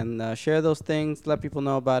that and share those things. Let people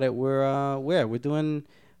know about it. We're doing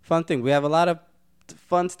fun things. We have a lot of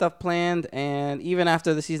fun stuff planned, and even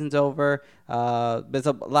after the season's over, there's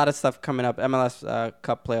a lot of stuff coming up. MLS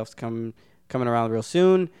Cup playoffs coming around real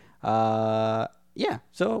soon. So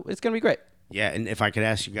it's gonna be great. Yeah, and if I could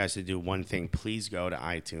ask you guys to do one thing, please go to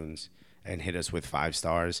iTunes and hit us with 5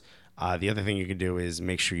 stars. The other thing you can do is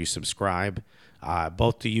make sure you subscribe,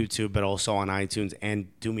 both to YouTube but also on iTunes.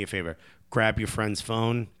 And do me a favor, grab your friend's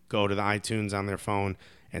phone, go to the iTunes on their phone,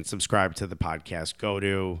 and subscribe to the podcast. Go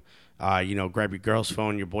to, grab your girl's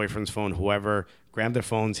phone, your boyfriend's phone, whoever. Grab their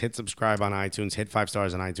phones, hit subscribe on iTunes, hit 5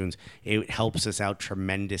 stars on iTunes. It helps us out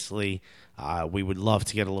tremendously. We would love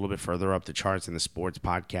to get a little bit further up the charts in the sports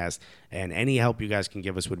podcast, and any help you guys can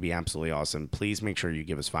give us would be absolutely awesome. Please make sure you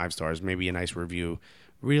give us 5 stars, maybe a nice review.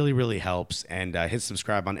 Really, really helps. And hit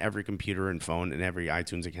subscribe on every computer and phone and every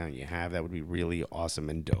iTunes account you have. That would be really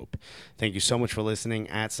awesome and dope. Thank you so much for listening.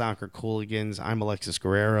 At Soccer Cooligans, I'm Alexis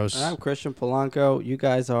Guerreros. I'm Christian Polanco. You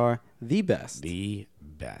guys are the best. The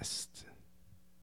best.